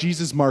are on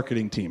Jesus'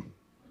 marketing team.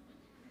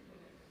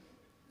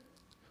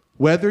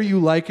 Whether you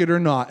like it or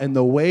not. And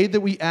the way that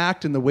we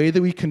act and the way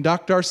that we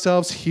conduct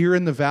ourselves here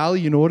in the valley,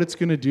 you know what it's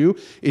going to do?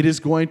 It is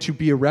going to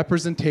be a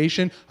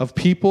representation of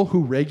people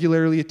who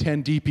regularly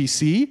attend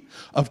DPC,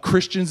 of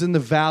Christians in the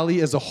valley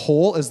as a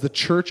whole, as the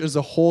church as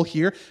a whole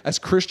here, as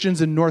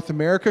Christians in North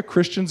America,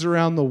 Christians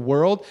around the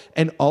world,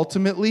 and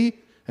ultimately,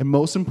 and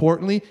most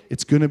importantly,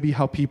 it's going to be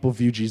how people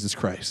view Jesus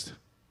Christ.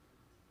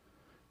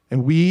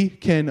 And we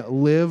can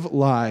live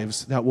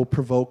lives that will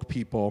provoke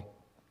people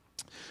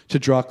to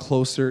draw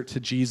closer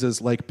to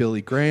Jesus like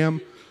Billy Graham,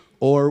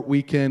 or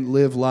we can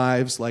live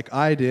lives like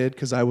I did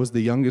because I was the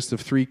youngest of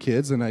 3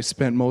 kids and I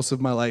spent most of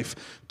my life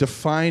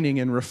defining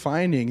and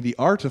refining the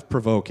art of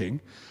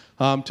provoking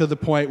to the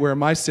point where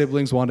my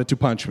siblings wanted to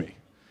punch me.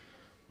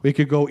 We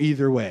could go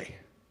either way.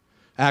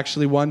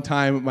 Actually, one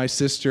time my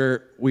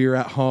sister, we were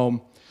at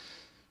home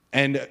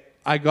and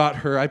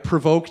I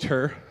provoked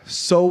her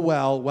so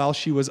well while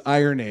she was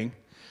ironing,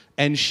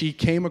 and she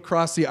came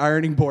across the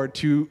ironing board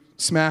to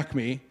smack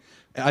me.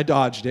 I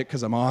dodged it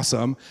because I'm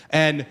awesome.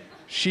 And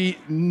she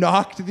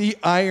knocked the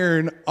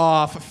iron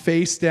off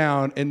face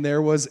down, and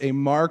there was a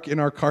mark in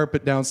our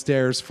carpet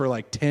downstairs for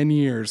like 10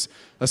 years,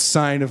 a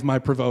sign of my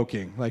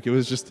provoking. Like it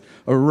was just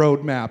a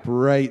roadmap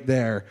right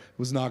there. It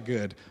was not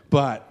good.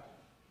 But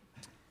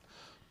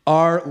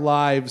our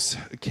lives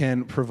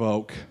can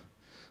provoke.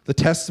 The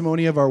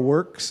testimony of our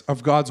works,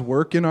 of God's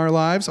work in our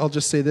lives. I'll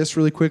just say this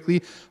really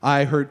quickly.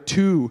 I heard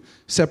 2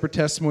 separate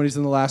testimonies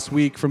in the last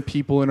week from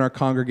people in our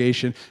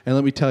congregation, and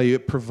let me tell you,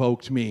 it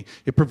provoked me.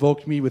 It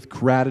provoked me with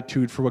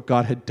gratitude for what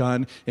God had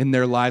done in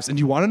their lives. And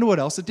you want to know what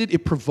else it did?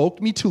 It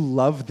provoked me to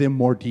love them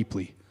more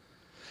deeply.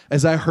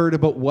 As I heard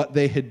about what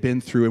they had been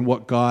through and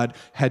what God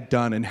had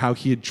done and how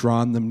he had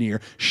drawn them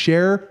near.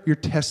 Share your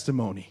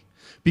testimony.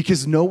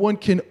 Because no one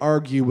can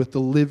argue with the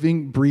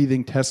living,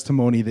 breathing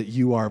testimony that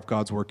you are of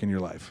God's work in your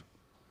life.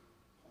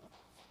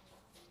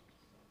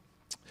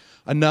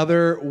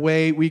 Another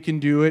way we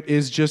can do it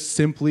is just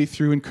simply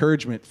through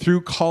encouragement,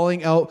 through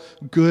calling out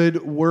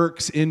good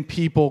works in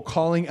people,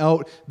 calling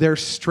out their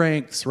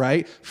strengths,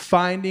 right?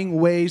 Finding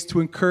ways to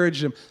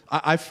encourage them.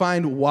 I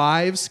find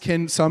wives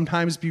can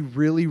sometimes be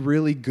really,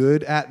 really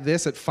good at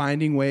this, at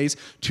finding ways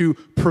to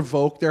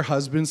provoke their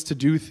husbands to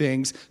do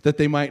things that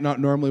they might not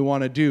normally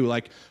want to do.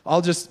 Like,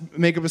 I'll just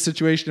make up a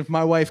situation. If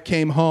my wife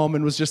came home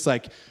and was just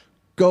like,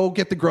 go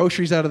get the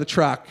groceries out of the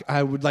truck,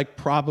 I would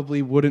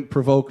probably wouldn't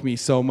provoke me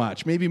so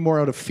much. Maybe more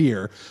out of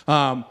fear.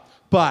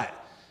 But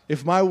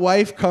if my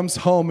wife comes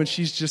home and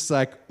she's just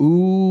like,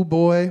 ooh,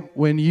 boy,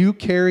 when you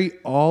carry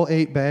all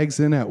 8 bags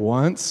in at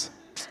once,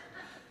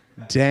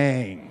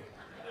 dang.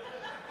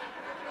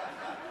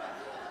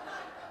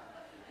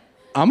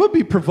 I'm going to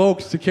be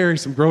provoked to carry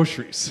some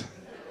groceries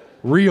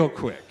real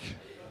quick.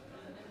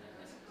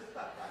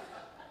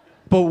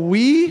 But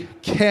we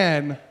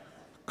can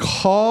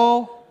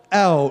call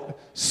out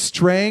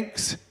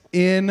strengths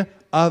in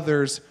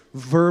others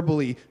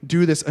verbally.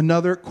 Do this.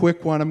 Another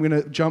quick one. I'm going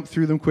to jump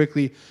through them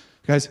quickly.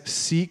 Guys,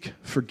 seek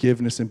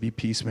forgiveness and be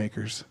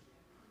peacemakers.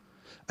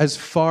 as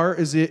far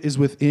as it is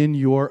within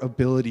your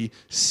ability,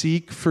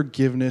 seek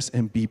forgiveness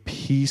and be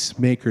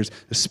peacemakers,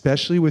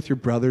 especially with your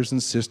brothers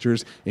and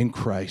sisters in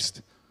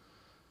Christ.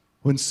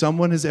 When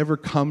someone has ever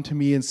come to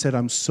me and said,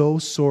 I'm so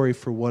sorry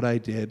for what I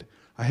did,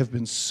 I have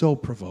been so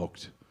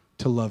provoked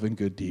to love and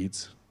good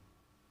deeds.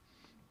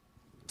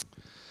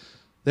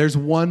 There's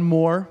one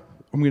more.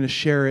 I'm going to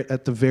share it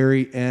at the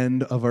very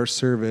end of our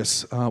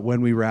service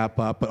when we wrap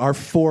up. But our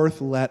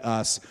fourth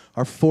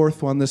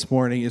one this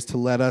morning is to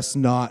let us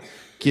not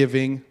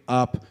giving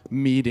up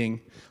meeting.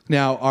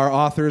 Now, our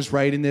author is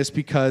writing this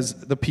because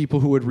the people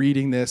who were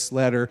reading this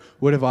letter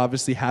would have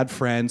obviously had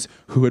friends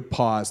who had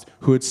paused,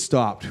 who had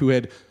stopped,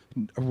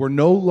 were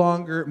no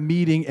longer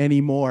meeting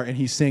anymore. And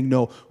he's saying,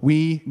 no,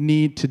 we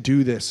need to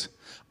do this.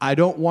 I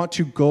don't want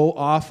to go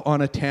off on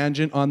a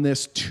tangent on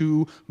this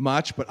too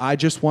much, but I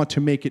just want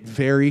to make it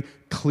very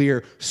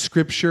clear.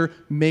 Scripture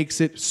makes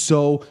it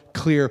so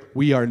clear.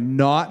 We are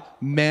not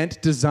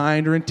meant,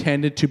 designed, or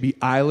intended to be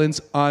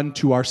islands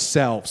unto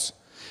ourselves.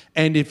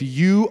 And if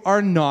you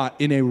are not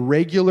in a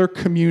regular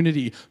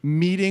community,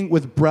 meeting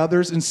with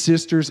brothers and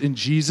sisters in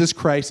Jesus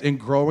Christ and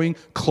growing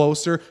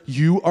closer,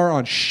 you are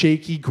on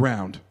shaky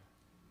ground.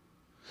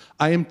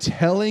 I am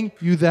telling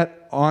you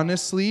that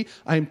honestly.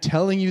 I am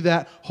telling you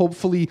that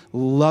hopefully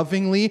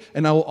lovingly.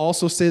 And I will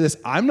also say this,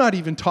 I'm not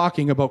even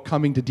talking about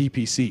coming to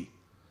DPC.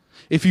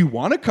 If you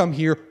want to come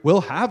here,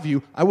 we'll have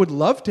you. I would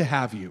love to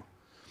have you.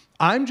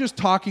 I'm just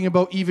talking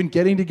about even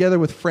getting together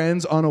with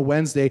friends on a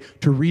Wednesday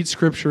to read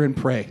Scripture and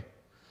pray.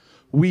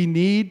 We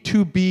need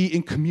to be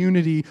in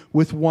community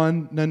with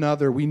one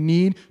another. We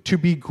need to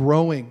be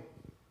growing.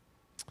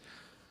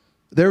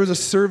 There was a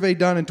survey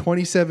done in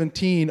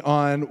 2017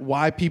 on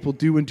why people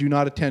do and do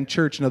not attend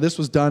church. Now, this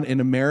was done in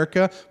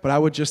America, but I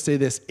would just say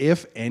this.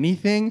 If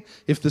anything,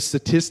 if the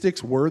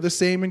statistics were the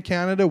same in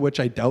Canada, which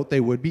I doubt they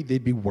would be,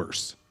 they'd be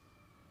worse.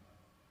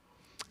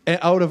 And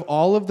out of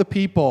all of the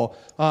people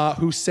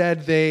who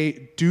said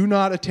they do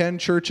not attend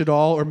church at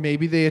all, or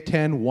maybe they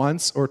attend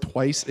once or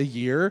twice a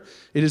year,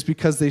 it is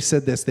because they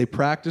said this. They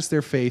practice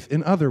their faith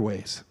in other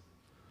ways.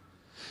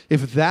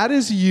 If that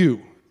is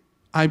you,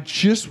 I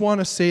just want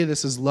to say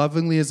this as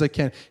lovingly as I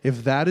can.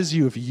 If that is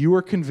you, if you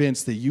are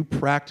convinced that you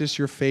practice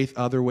your faith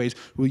other ways,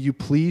 will you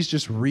please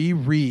just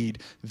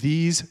reread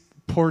these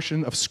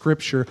portion of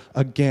Scripture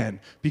again?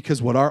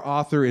 Because what our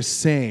author is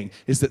saying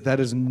is that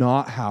is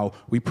not how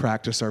we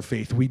practice our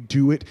faith. We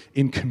do it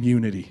in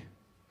community.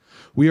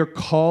 We are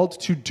called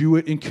to do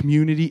it in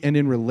community and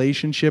in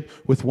relationship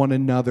with one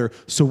another.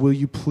 So will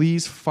you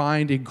please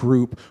find a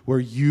group where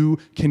you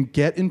can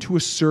get into a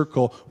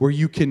circle where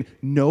you can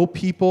know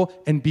people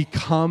and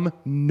become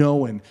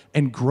known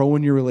and grow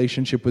in your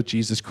relationship with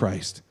Jesus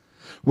Christ.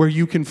 Where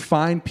you can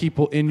find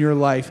people in your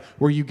life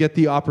where you get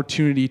the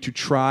opportunity to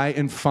try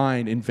and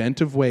find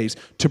inventive ways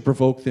to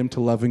provoke them to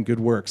love and good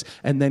works.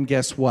 And then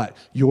guess what?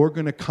 You're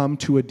going to come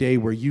to a day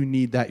where you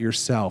need that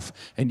yourself,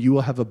 and you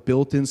will have a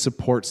built-in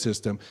support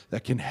system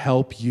that can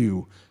help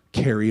you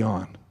carry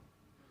on.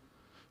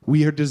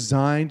 We are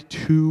designed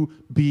to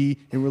be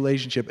in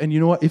relationship. And you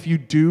know what? If you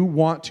do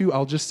want to,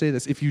 I'll just say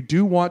this. If you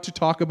do want to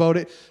talk about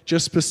it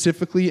just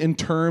specifically in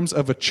terms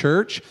of a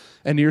church,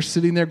 and you're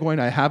sitting there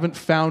going, I haven't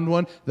found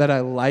one that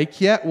I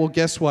like yet, well,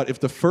 guess what? If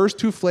the first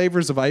two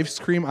flavors of ice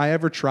cream I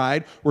ever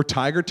tried were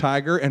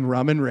Tiger and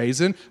rum and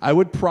raisin, I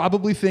would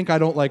probably think I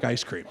don't like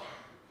ice cream.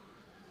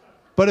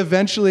 But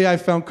eventually I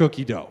found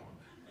cookie dough.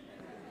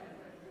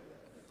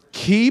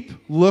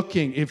 Keep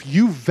looking. If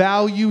you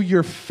value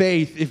your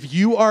faith, if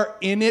you are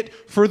in it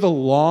for the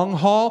long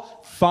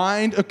haul,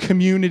 find a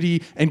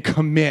community and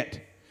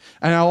commit.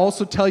 And I'll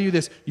also tell you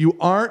this, you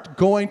aren't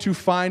going to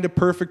find a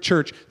perfect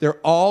church.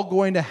 They're all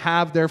going to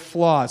have their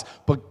flaws.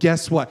 But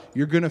guess what?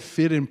 You're going to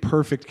fit in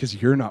perfect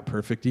because you're not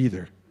perfect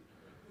either.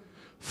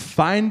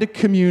 Find a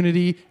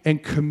community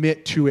and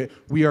commit to it.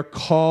 We are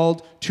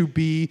called to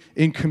be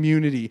in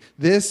community.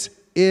 This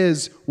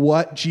is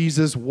what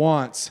Jesus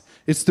wants.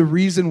 It's the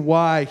reason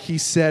why he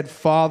said,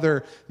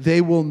 Father,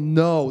 the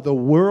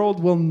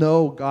world will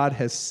know God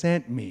has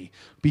sent me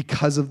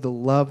because of the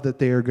love that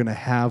they are going to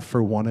have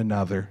for one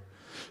another.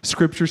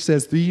 Scripture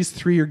says these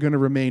three are going to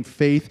remain: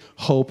 faith,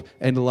 hope,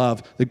 and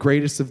love. The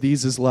greatest of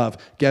these is love.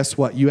 Guess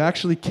what? You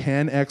actually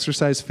can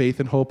exercise faith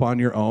and hope on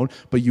your own,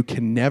 but you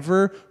can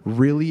never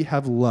really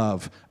have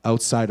love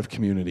outside of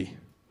community.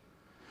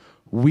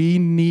 We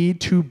need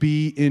to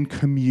be in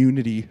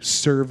community,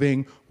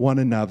 serving one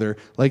another.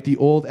 Like the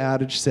old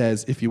adage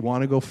says, if you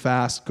want to go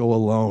fast, go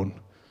alone.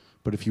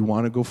 But if you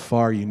want to go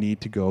far, you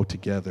need to go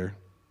together.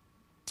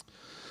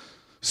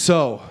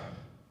 So,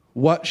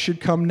 what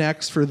should come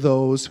next for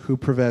those who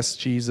profess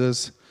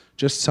Jesus?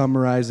 Just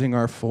summarizing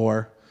our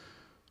four.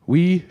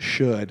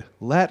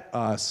 Let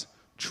us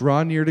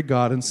draw near to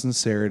God in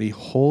sincerity,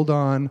 hold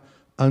on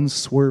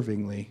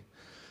unswervingly,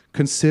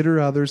 consider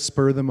others,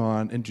 spur them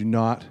on, and do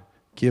not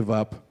give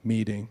up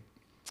meeting.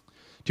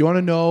 Do you want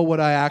to know what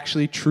I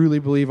actually truly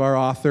believe our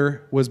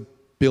author was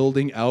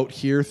building out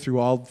here through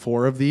all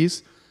four of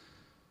these?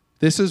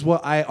 This is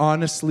what I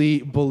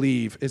honestly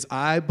believe, is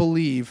I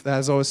believe that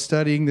as I was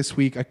studying this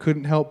week, I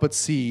couldn't help but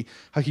see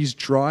how he's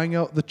drawing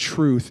out the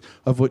truth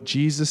of what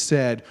Jesus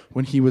said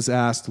when he was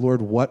asked,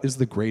 Lord, what is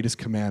the greatest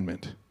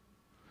commandment?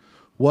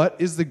 What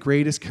is the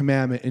greatest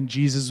commandment? And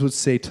Jesus would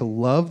say to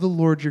love the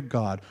Lord your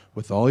God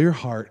with all your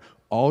heart,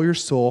 all your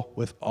soul,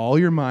 with all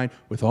your mind,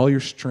 with all your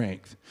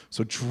strength.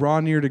 So draw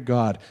near to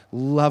God.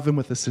 Love him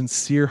with a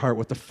sincere heart,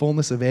 with the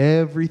fullness of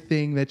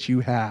everything that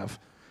you have.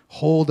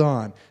 Hold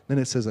on. Then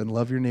it says, and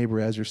love your neighbor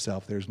as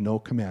yourself. There's no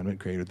commandment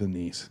greater than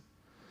these.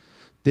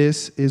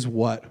 This is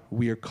what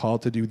we are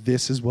called to do.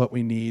 This is what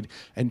we need.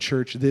 And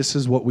church, this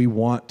is what we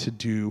want to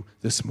do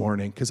this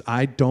morning. Because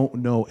I don't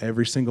know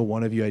every single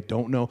one of you. I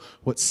don't know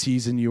what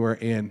season you are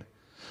in.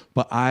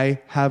 But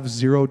I have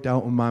zero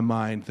doubt in my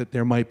mind that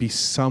there might be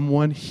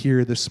someone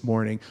here this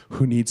morning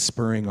who needs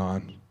spurring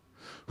on,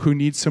 who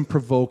needs some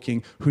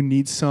provoking, who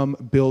needs some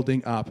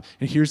building up.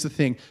 And here's the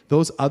thing,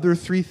 those other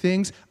three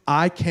things,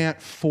 I can't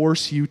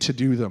force you to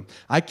do them.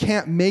 I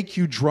can't make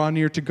you draw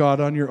near to God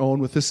on your own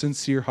with a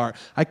sincere heart.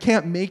 I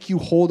can't make you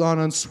hold on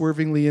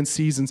unswervingly in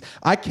seasons.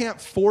 I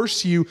can't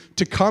force you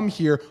to come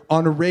here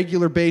on a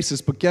regular basis.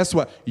 But guess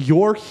what?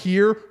 You're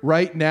here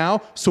right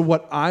now. So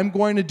what I'm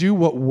going to do,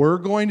 what we're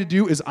going to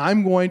do, is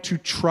I'm going to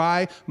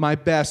try my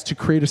best to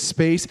create a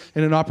space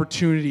and an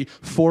opportunity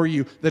for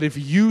you that if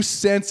you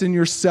sense in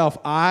yourself,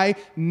 I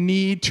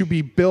need to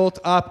be built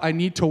up, I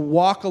need to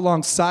walk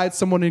alongside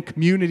someone in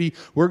community,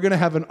 we're going to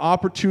have an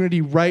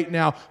opportunity right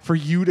now for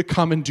you to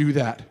come and do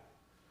that.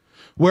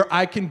 Where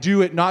I can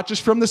do it not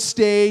just from the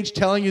stage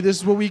telling you this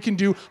is what we can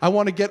do. I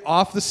want to get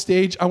off the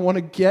stage. I want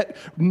to get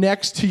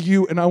next to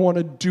you and I want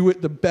to do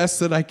it the best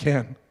that I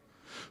can.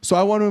 So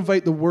I want to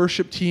invite the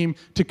worship team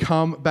to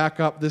come back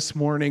up this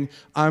morning.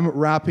 I'm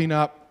wrapping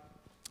up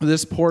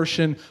this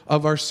portion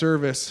of our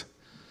service.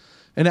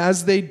 And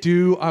as they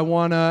do, I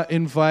want to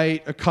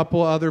invite a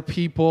couple other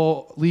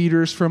people,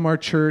 leaders from our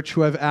church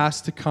who I've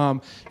asked to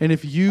come. And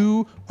if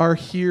you are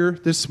here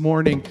this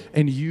morning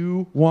and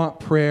you want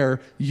prayer,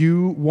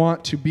 you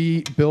want to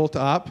be built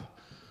up,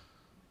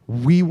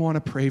 we want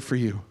to pray for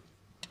you.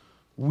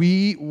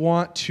 We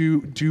want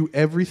to do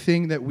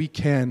everything that we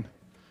can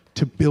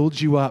to build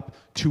you up,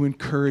 to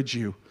encourage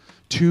you,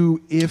 to,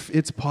 if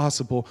it's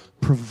possible,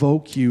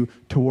 provoke you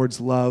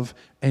towards love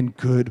and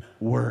good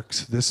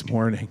works this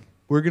morning.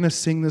 We're going to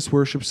sing this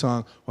worship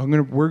song.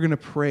 We're going to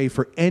pray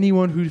for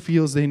anyone who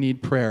feels they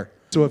need prayer.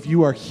 So if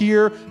you are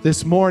here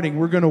this morning,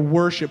 we're going to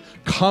worship.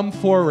 Come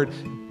forward.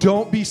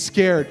 Don't be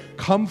scared.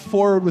 Come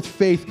forward with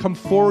faith. Come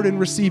forward and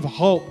receive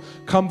hope.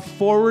 Come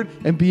forward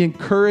and be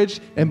encouraged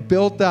and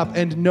built up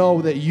and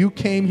know that you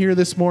came here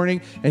this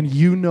morning and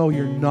you know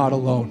you're not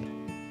alone.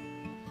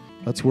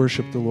 Let's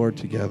worship the Lord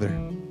together.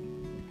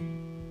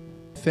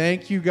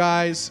 Thank you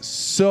guys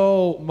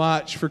so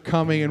much for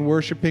coming and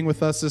worshiping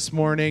with us this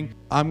morning.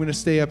 I'm going to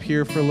stay up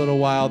here for a little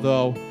while,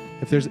 though.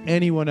 If there's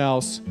anyone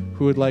else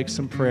who would like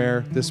some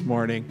prayer this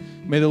morning,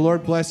 may the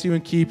Lord bless you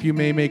and keep you.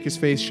 May he make his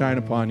face shine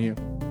upon you.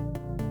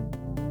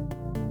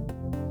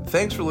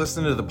 Thanks for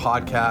listening to the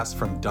podcast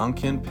from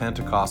Duncan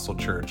Pentecostal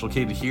Church,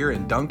 located here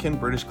in Duncan,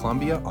 British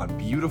Columbia on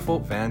beautiful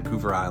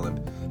Vancouver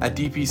Island. At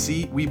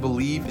DPC, we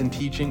believe in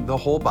teaching the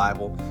whole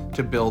Bible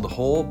to build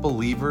whole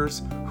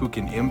believers who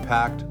can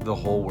impact the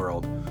whole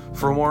world.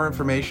 For more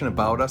information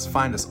about us,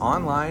 find us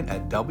online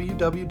at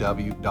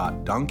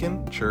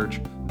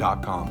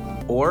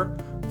www.duncanchurch.com or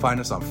find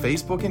us on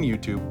Facebook and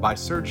YouTube by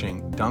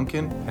searching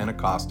Duncan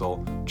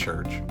Pentecostal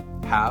Church.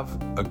 Have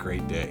a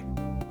great day.